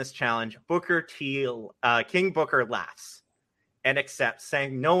lays down this challenge. King Booker laughs and accepts,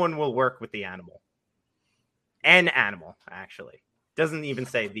 saying no one will work with the Animal. An animal, actually. Doesn't even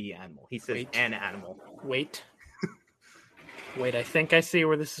say the animal. He says an animal. Wait, I think I see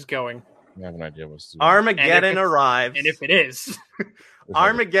where this is going. I have an idea what's Armageddon arrives. And if it is,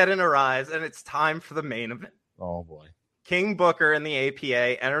 Armageddon arrives, and it's time for the main event. Oh boy. King Booker and the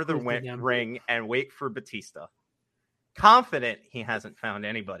APA enter the Please be them. ring and wait for Batista. Confident he hasn't found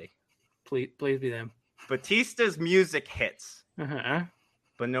anybody. please be them. Batista's music hits, Uh-huh.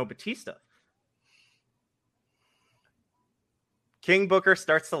 but no Batista. King Booker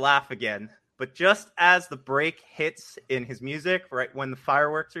starts to laugh again, but just as the break hits in his music, right when the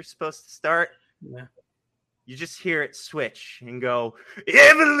fireworks are supposed to start, Yeah. you just hear it switch and go,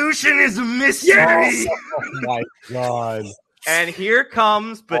 "Evolution is a mystery." Yes! Oh my God. And here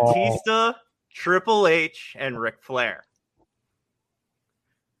comes Batista, Triple H, and Ric Flair.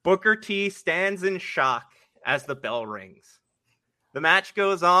 Booker T stands in shock as the bell rings. The match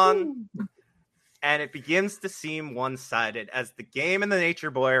goes on, and it begins to seem one-sided as the Game and the Nature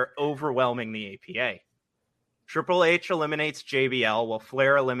Boy are overwhelming the APA. Triple H eliminates JBL while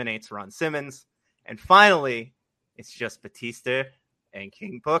Flair eliminates Ron Simmons. And finally, It's just Batista and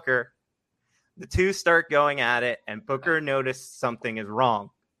King Booker. The two start going at it, and Booker noticed something is wrong.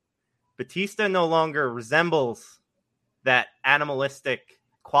 Batista no longer resembles that animalistic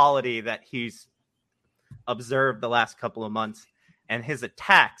quality that he's observed the last couple of months, and his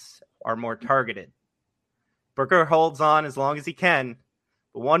attacks are more targeted. Booker holds on as long as he can,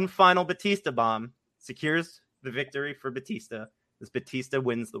 but one final Batista bomb secures the victory for Batista as Batista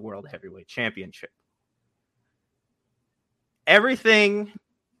wins the World Heavyweight Championship. Everything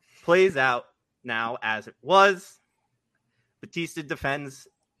plays out now as it was. Batista defends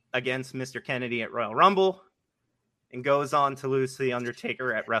against Mr. Kennedy at Royal Rumble and goes on to lose to The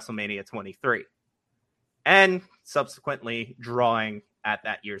Undertaker at WrestleMania 23 and subsequently drawing at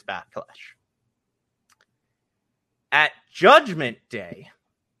that year's Backlash. At Judgment Day,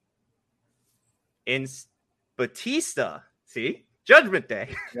 in Batista, Judgment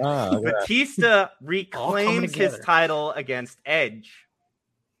Day, Batista reclaims his title against Edge.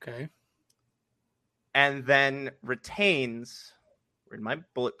 Okay. And then retains. Where'd my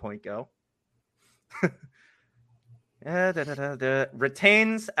bullet point go?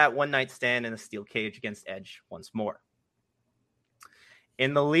 Retains at One Night Stand in a steel cage against Edge once more.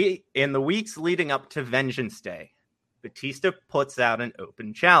 In the weeks leading up to Vengeance Day, Batista puts out an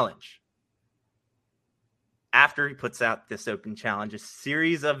open challenge. After he puts out this open challenge, a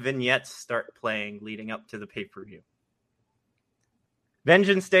series of vignettes start playing leading up to the pay-per-view.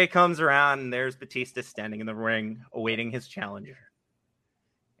 Vengeance Day comes around, and there's Batista standing in the ring, awaiting his challenger.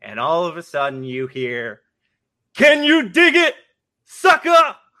 And all of a sudden, you hear, "Can you dig it,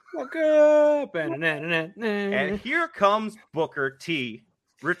 sucker?" And here comes Booker T,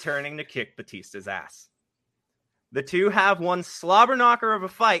 returning to kick Batista's ass. The two have one slobber knocker of a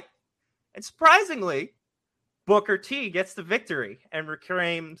fight, and surprisingly, Booker T gets the victory and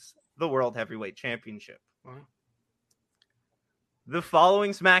reclaims the World Heavyweight Championship. Wow. The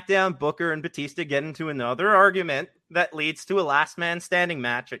following SmackDown, Booker and Batista get into another argument that leads to a last man standing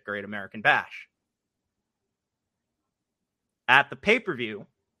match at Great American Bash. At the pay-per-view,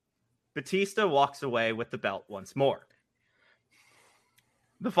 Batista walks away with the belt once more.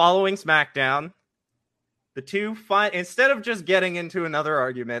 The following SmackDown, the two instead of just getting into another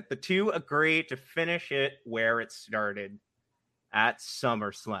argument, the two agree to finish it where it started at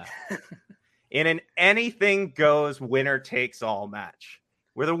SummerSlam. In an anything goes, winner takes all match,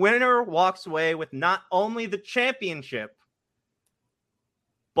 where the winner walks away with not only the championship,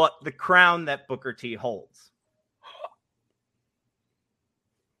 but the crown that Booker T holds.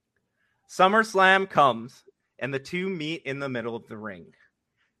 SummerSlam comes, and the two meet in the middle of the ring.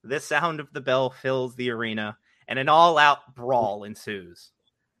 The sound of the bell fills the arena, and an all-out brawl ensues.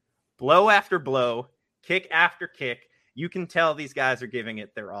 Blow after blow, kick after kick, you can tell these guys are giving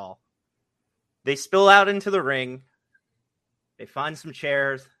it their all. They spill out into the ring. They find some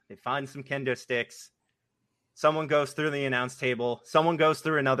chairs. They find some kendo sticks. Someone goes through the announce table. Someone goes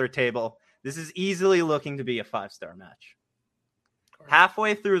through another table. This is easily looking to be a 5-star match.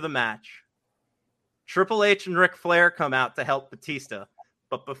 Halfway through the match, Triple H and Ric Flair come out to help Batista.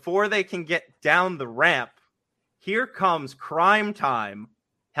 But before they can get down the ramp, here comes Crime Time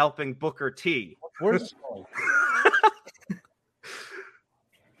helping Booker T.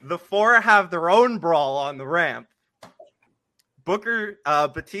 The four have their own brawl on the ramp.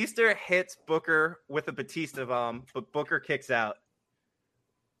 Batista hits Booker with a Batista bomb, but Booker kicks out.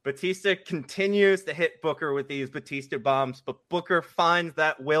 Batista continues to hit Booker with these Batista bombs, but Booker finds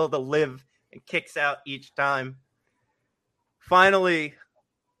that will to live and kicks out each time. Finally,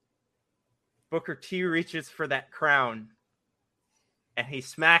 Booker T reaches for that crown, and he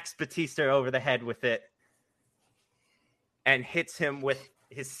smacks Batista over the head with it and hits him with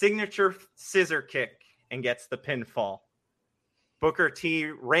his signature scissor kick and gets the pinfall. Booker T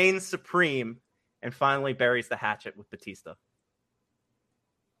reigns supreme and finally buries the hatchet with Batista.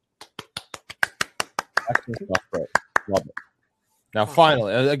 Love it. Now,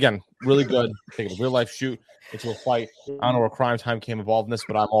 finally, again, really good. Take a real life shoot into a fight. I don't know where Crime Time came involved in this,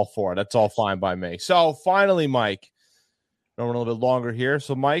 but I'm all for it. That's all fine by me. So, finally, Mike, we're running a little bit longer here.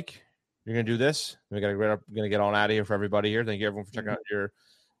 So, Mike, you're gonna do this. We're gonna get on out of here for everybody here. Thank you, everyone, for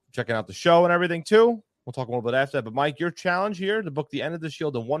checking out the show and everything too. We'll talk a little bit after that. But, Mike, your challenge here to book the End of the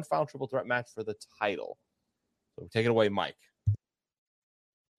Shield and one final triple threat match for the title. So, take it away, Mike.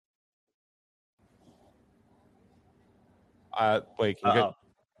 Wait, can you get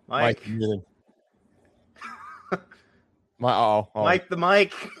Mike? Mike the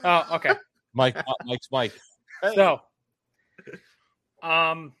mic. Oh, okay. Mike's Mike. Hey. So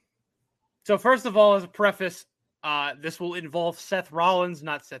first of all, as a preface, this will involve Seth Rollins,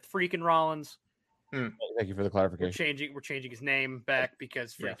 not Seth freaking Rollins. Thank you for the clarification. We're changing his name back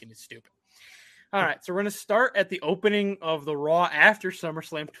because freaking is stupid. All right, so we're going to start at the opening of the Raw after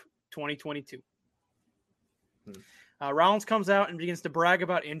SummerSlam 2022. Rollins comes out and begins to brag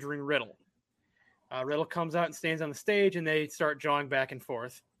about injuring Riddle. Riddle comes out and stands on the stage, and they start jawing back and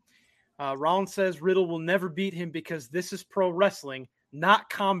forth. Rollins says Riddle will never beat him because this is pro wrestling, not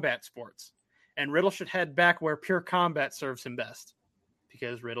combat sports. And Riddle should head back where pure combat serves him best,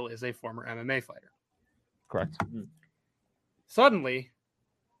 because Riddle is a former MMA fighter. Correct. Suddenly,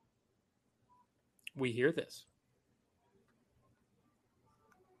 we hear this.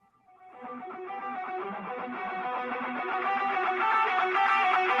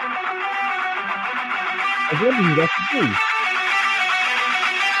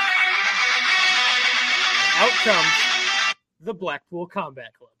 Out comes the Blackpool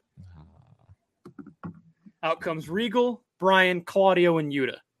Combat Club. Out comes Regal, Bryan, Claudio, and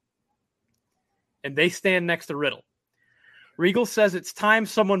Yuta. And they stand next to Riddle. Regal says it's time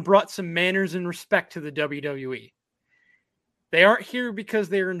someone brought some manners and respect to the WWE. They aren't here because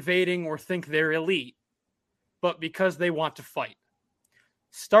they're invading or think they're elite, but because they want to fight.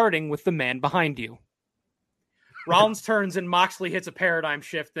 Starting with the man behind you. Rollins turns and Moxley hits a paradigm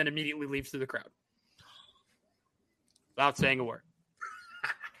shift, then immediately leaves through the crowd. Without saying a word.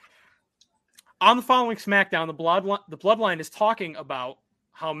 On the following SmackDown, the Bloodline is talking about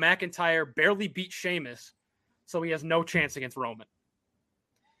how McIntyre barely beat Sheamus, so he has no chance against Roman.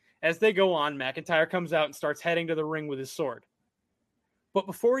 As they go on, McIntyre comes out and starts heading to the ring with his sword. But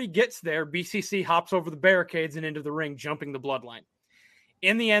before he gets there, BCC hops over the barricades and into the ring, jumping the Bloodline.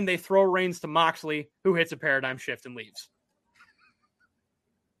 In the end, they throw Reigns to Moxley, who hits a paradigm shift and leaves.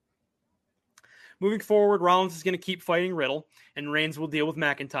 Moving forward, Rollins is going to keep fighting Riddle, and Reigns will deal with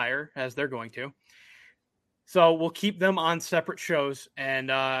McIntyre, as they're going to. So we'll keep them on separate shows, and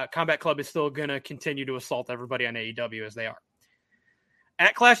Combat Club is still going to continue to assault everybody on AEW as they are.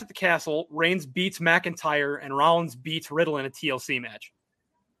 At Clash at the Castle, Reigns beats McIntyre, and Rollins beats Riddle in a TLC match.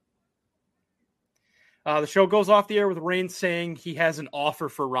 The show goes off the air with Reigns saying he has an offer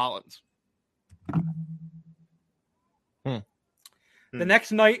for Rollins. The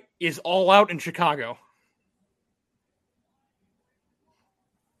next night is All Out in Chicago.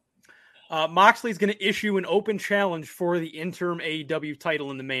 Moxley's going to issue an open challenge for the interim AEW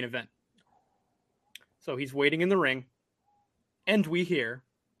title in the main event. So he's waiting in the ring, and we hear...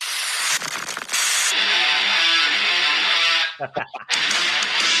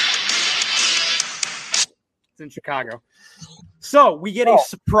 It's in Chicago. So we get a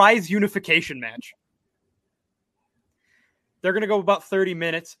surprise unification match. They're going to go about 30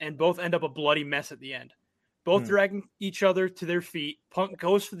 minutes, and both end up a bloody mess at the end. Both dragging each other to their feet. Punk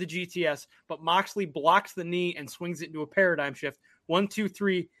goes for the GTS, but Moxley blocks the knee and swings it into a paradigm shift. 1, 2,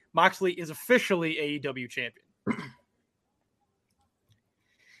 3. Moxley is officially AEW champion.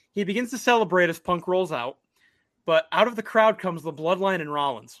 He begins to celebrate as Punk rolls out, but out of the crowd comes the Bloodline and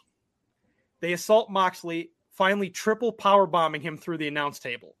Rollins. They assault Moxley, finally triple powerbombing him through the announce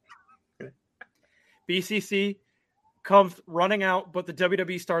table. BCC comes running out, but the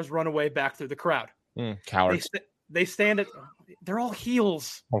WWE stars run away back through the crowd. Cowards. They stand at... They're all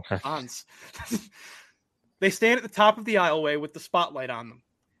heels. Okay. They stand at the top of the aisleway with the spotlight on them.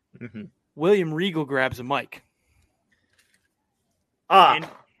 Mm-hmm. William Regal grabs a mic.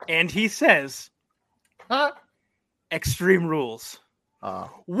 And he says, Extreme Rules.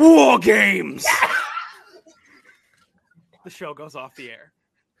 War Games! The show goes off the air.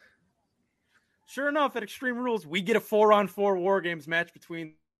 Sure enough, at Extreme Rules, we get a 4-on-4 War Games match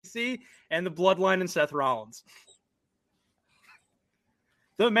between C and the Bloodline and Seth Rollins.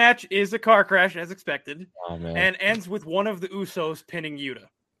 The match is a car crash, as expected, and ends with one of the Usos pinning Yuta.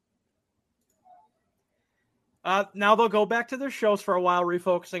 Now they'll go back to their shows for a while,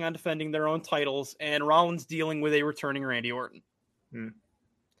 refocusing on defending their own titles, and Rollins dealing with a returning Randy Orton.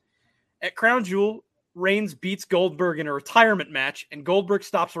 At Crown Jewel, Reigns beats Goldberg in a retirement match, and Goldberg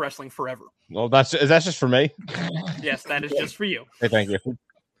stops wrestling forever. Well, that's just for me. Yes, that is just for you. Hey, thank you. You're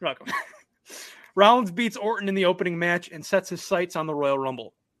welcome. Rollins beats Orton in the opening match and sets his sights on the Royal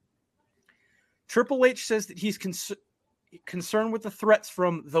Rumble. Triple H says that he's concerned with the threats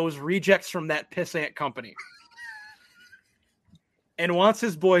from those rejects from that pissant company and wants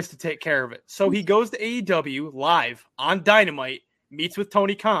his boys to take care of it. So he goes to AEW live on Dynamite, meets with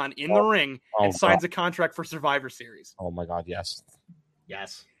Tony Khan in the ring, and signs a contract for Survivor Series. Oh, my God, yes.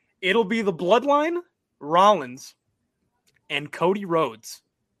 Yes. It'll be the Bloodline, Rollins, and Cody Rhodes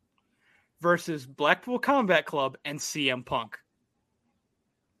versus Blackpool Combat Club and CM Punk.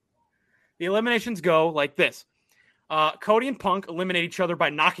 The eliminations go like this. Cody and Punk eliminate each other by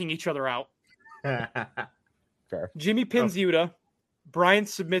knocking each other out. Fair. Jimmy pins Yuta. Bryan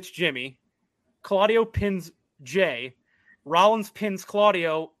submits Jimmy. Claudio pins Jay. Rollins pins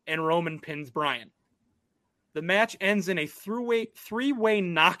Claudio. And Roman pins Bryan. The match ends in a three-way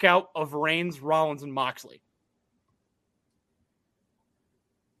knockout of Reigns, Rollins, and Moxley.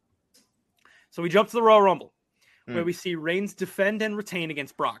 So we jump to the Royal Rumble, where we see Reigns defend and retain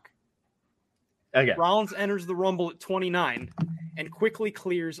against Brock. Okay. Rollins enters the Rumble at 29 and quickly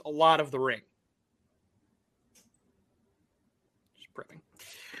clears a lot of the ring. Just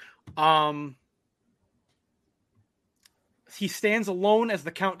prepping. He stands alone as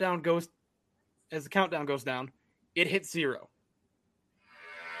the countdown goes down. It hits 0.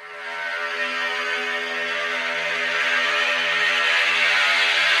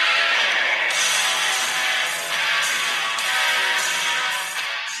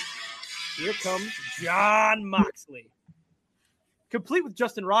 Here comes Jon Moxley. Complete with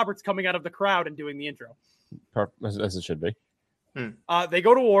Justin Roberts coming out of the crowd and doing the intro. As it should be. They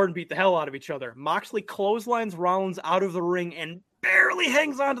go to war and beat the hell out of each other. Moxley clotheslines Rollins out of the ring and barely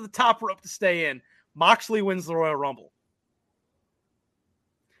hangs onto the top rope to stay in. Moxley wins the Royal Rumble.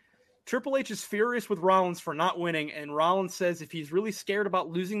 Triple H is furious with Rollins for not winning, and Rollins says if he's really scared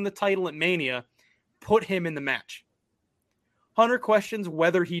about losing the title at Mania, put him in the match. Hunter questions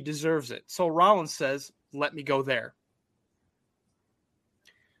whether he deserves it, so Rollins says, let me go there.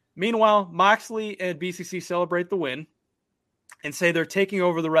 Meanwhile, Moxley and BCC celebrate the win and say they're taking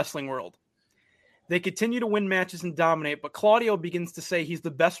over the wrestling world. They continue to win matches and dominate, but Claudio begins to say he's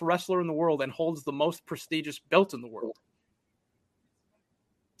the best wrestler in the world and holds the most prestigious belt in the world.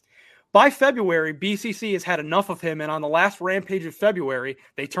 By February, BCC has had enough of him, and on the last Rampage of February,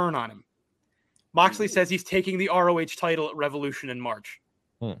 they turn on him. Moxley says he's taking the ROH title at Revolution in March.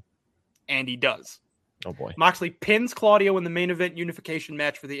 And he does. Oh, boy. Moxley pins Claudio in the main event unification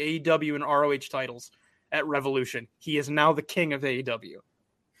match for the AEW and ROH titles at Revolution. He is now the king of AEW.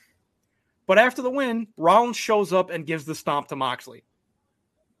 But after the win, Rollins shows up and gives the stomp to Moxley.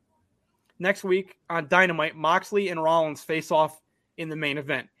 Next week on Dynamite, Moxley and Rollins face off in the main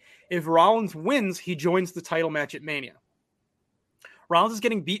event. If Rollins wins, he joins the title match at Mania. Rollins is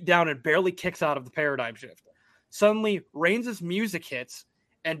getting beat down and barely kicks out of the paradigm shift. Suddenly, Reigns' music hits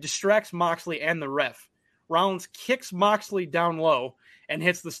and distracts Moxley and the ref. Rollins kicks Moxley down low and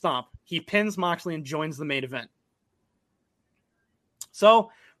hits the stomp. He pins Moxley and joins the main event. So,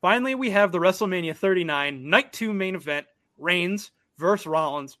 finally, we have the WrestleMania 39 Night 2 main event, Reigns versus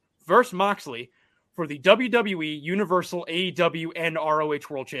Rollins versus Moxley for the WWE, Universal, AEW, and ROH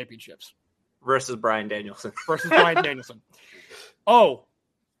World Championships. Versus Bryan Danielson. Oh,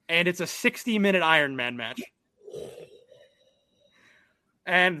 and it's a 60-minute Iron Man match.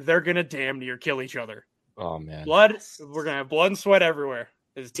 And they're going to damn near kill each other. Oh, man. We're going to have blood and sweat everywhere.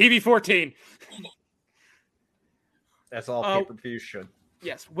 This is TV 14. That's all pay-per-view should.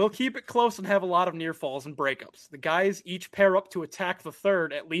 Yes, we'll keep it close and have a lot of near falls and breakups. The guys each pair up to attack the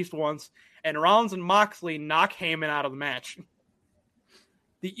third at least once, and Rollins and Moxley knock Heyman out of the match.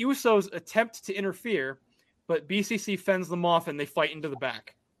 The Usos attempt to interfere, but BCC fends them off and they fight into the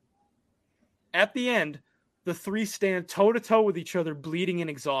back. At the end, the three stand toe-to-toe with each other, bleeding and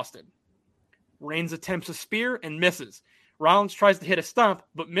exhausted. Reigns attempts a spear and misses. Rollins tries to hit a stomp,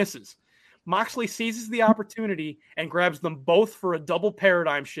 but misses. Moxley seizes the opportunity and grabs them both for a double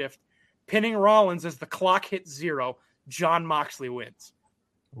paradigm shift, pinning Rollins as the clock hits 0. Jon Moxley wins.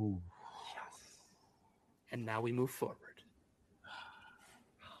 Ooh. And now we move forward.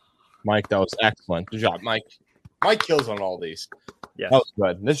 Mike, that was excellent. Good job, Mike. Mike kills on all these. Yes. That was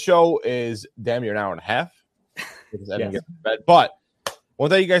good. This show is damn near an hour and a half. Because I didn't get to bed. But I want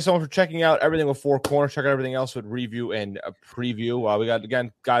to thank you guys so much for checking out everything with Four Corners. Check out everything else with review and a preview. We got,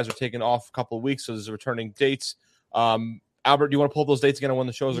 again, guys are taking off a couple of weeks, so there's returning dates. Albert, do you want to pull up those dates again on when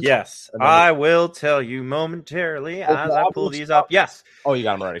the shows are Yes, I will tell you momentarily as I pull these up. Yes. Oh, you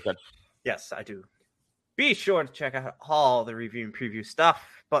got them already. Good. Yes, I do. Be sure to check out all the review and preview stuff.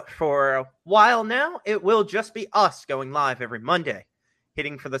 But for a while now, it will just be us going live every Monday.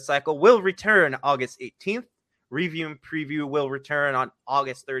 Hitting for the Cycle will return August 18th. Review and preview will return on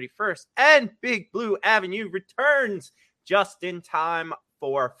August 31st. And Big Blue Avenue returns just in time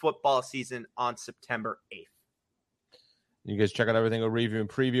for football season on September 8th. You guys check out everything with review and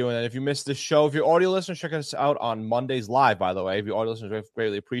preview. And if you missed this show, if you're audio listeners, check us out on Mondays live, by the way. If you're audio listeners, we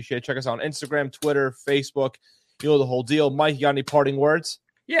greatly appreciate it. Check us out on Instagram, Twitter, Facebook. You know the whole deal. Mike, you got any parting words?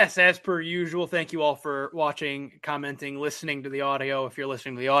 Yes, as per usual, thank you all for watching, commenting, listening to the audio. If you're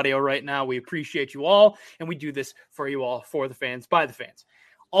listening to the audio right now, we appreciate you all, and we do this for you all, for the fans, by the fans.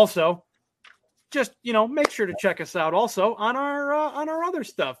 Also, just, make sure to check us out also on our other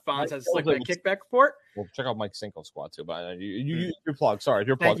stuff. Fonz has a Slickback Kickback Report. Well, check out Mike Cinco Squad too. But your plug. Sorry,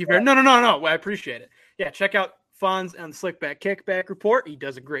 your plug. Thank you very No. I appreciate it. Yeah, check out Fonz on the Slickback Kickback Report. He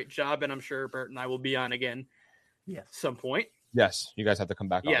does a great job, and I'm sure Bert and I will be on again at some point. Yes, you guys have to come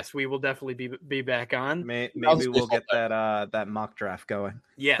back on. Yes, we will definitely be back on. Maybe we'll get that mock draft going.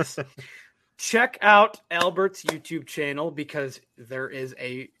 Yes. Check out Albert's YouTube channel because there is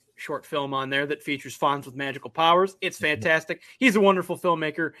a short film on there that features Fonz with magical powers. It's fantastic. He's a wonderful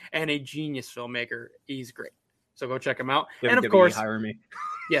filmmaker and a genius filmmaker. He's great. So go check him out. WWE, and of course, hire me.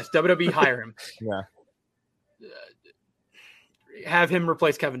 Yes, WWE hire him. Yeah. Have him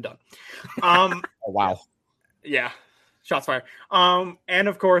replace Kevin Dunn. Oh, wow. Yeah. Shots fired. And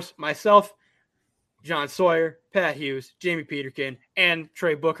of course, myself, John Sawyer, Pat Hughes, Jamie Peterkin, and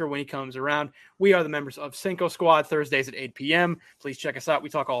Trey Booker when he comes around. We are the members of Cinco Squad, Thursdays at 8 p.m. Please check us out. We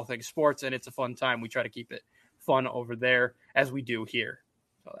talk all things sports, and it's a fun time. We try to keep it fun over there as we do here.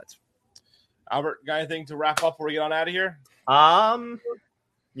 So that's Albert, got anything to wrap up before we get on out of here?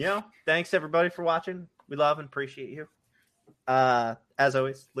 Thanks everybody for watching. We love and appreciate you. As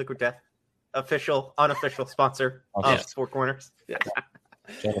always, Liquid Death, unofficial sponsor of Four Corners.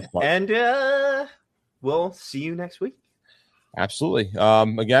 And we'll see you next week. Absolutely.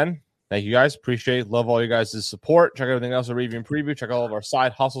 Again, thank you guys. Appreciate, love all you guys' support. Check everything else at Review and Preview. Check all of our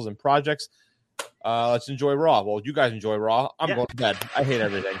side hustles and projects. Let's enjoy Raw. Well, you guys enjoy Raw. I'm going to bed. I hate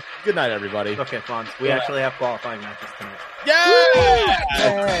everything. Good night, everybody. Okay, Fonz. We actually have qualifying matches tonight.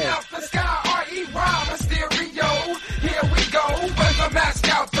 Yeah! Here we go. When the mask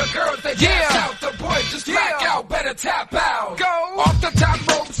out, the girls they pass out, the boys just black out. Better tap out. Go off the top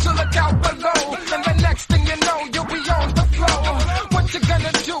ropes to look out below, and the next thing you know, you'll be on the floor. What you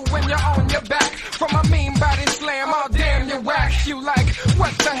gonna do when you're on your back? From a mean body slam, oh damn you whack. You like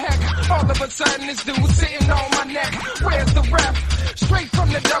what the heck? All of a sudden this dude sitting on my neck. Where's the ref? Straight from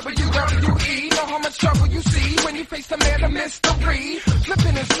the WWE. Know how much trouble you see when you face the man of mystery.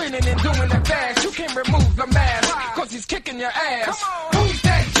 Flipping and spinning and doing it fast. You can't remove the mask, cause he's kicking your ass. Who's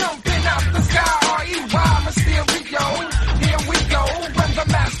that jumping out the sky? R.E.Y. Mysterio. Here we go. When the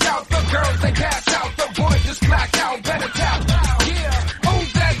mask out, the girls they pass out. The boys just black out. Better tap out. Yeah.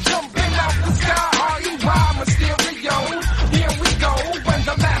 Who's that jumping out the sky? R.E.Y. Mysterio. Here we go. When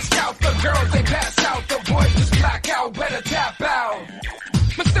the mask out, the girls they pass out. The boys just black out. Better tap out.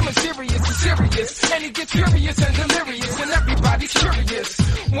 Mr. Mysterious is serious, and he gets furious and delirious, and everybody's curious.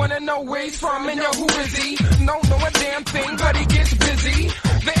 Wanna know where he's from and who is he? Don't know a damn thing, but he gets busy.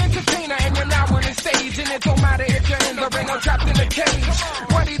 The entertainer, and you're now on the stage, and it don't matter if you're in the ring or trapped in a cage.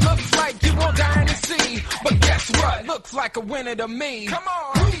 What he looks like, you will dying to see. But guess what? Looks like a winner to me. Come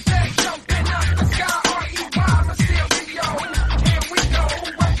on, who's that jumping out the sky? R.E.Y. Mysterio.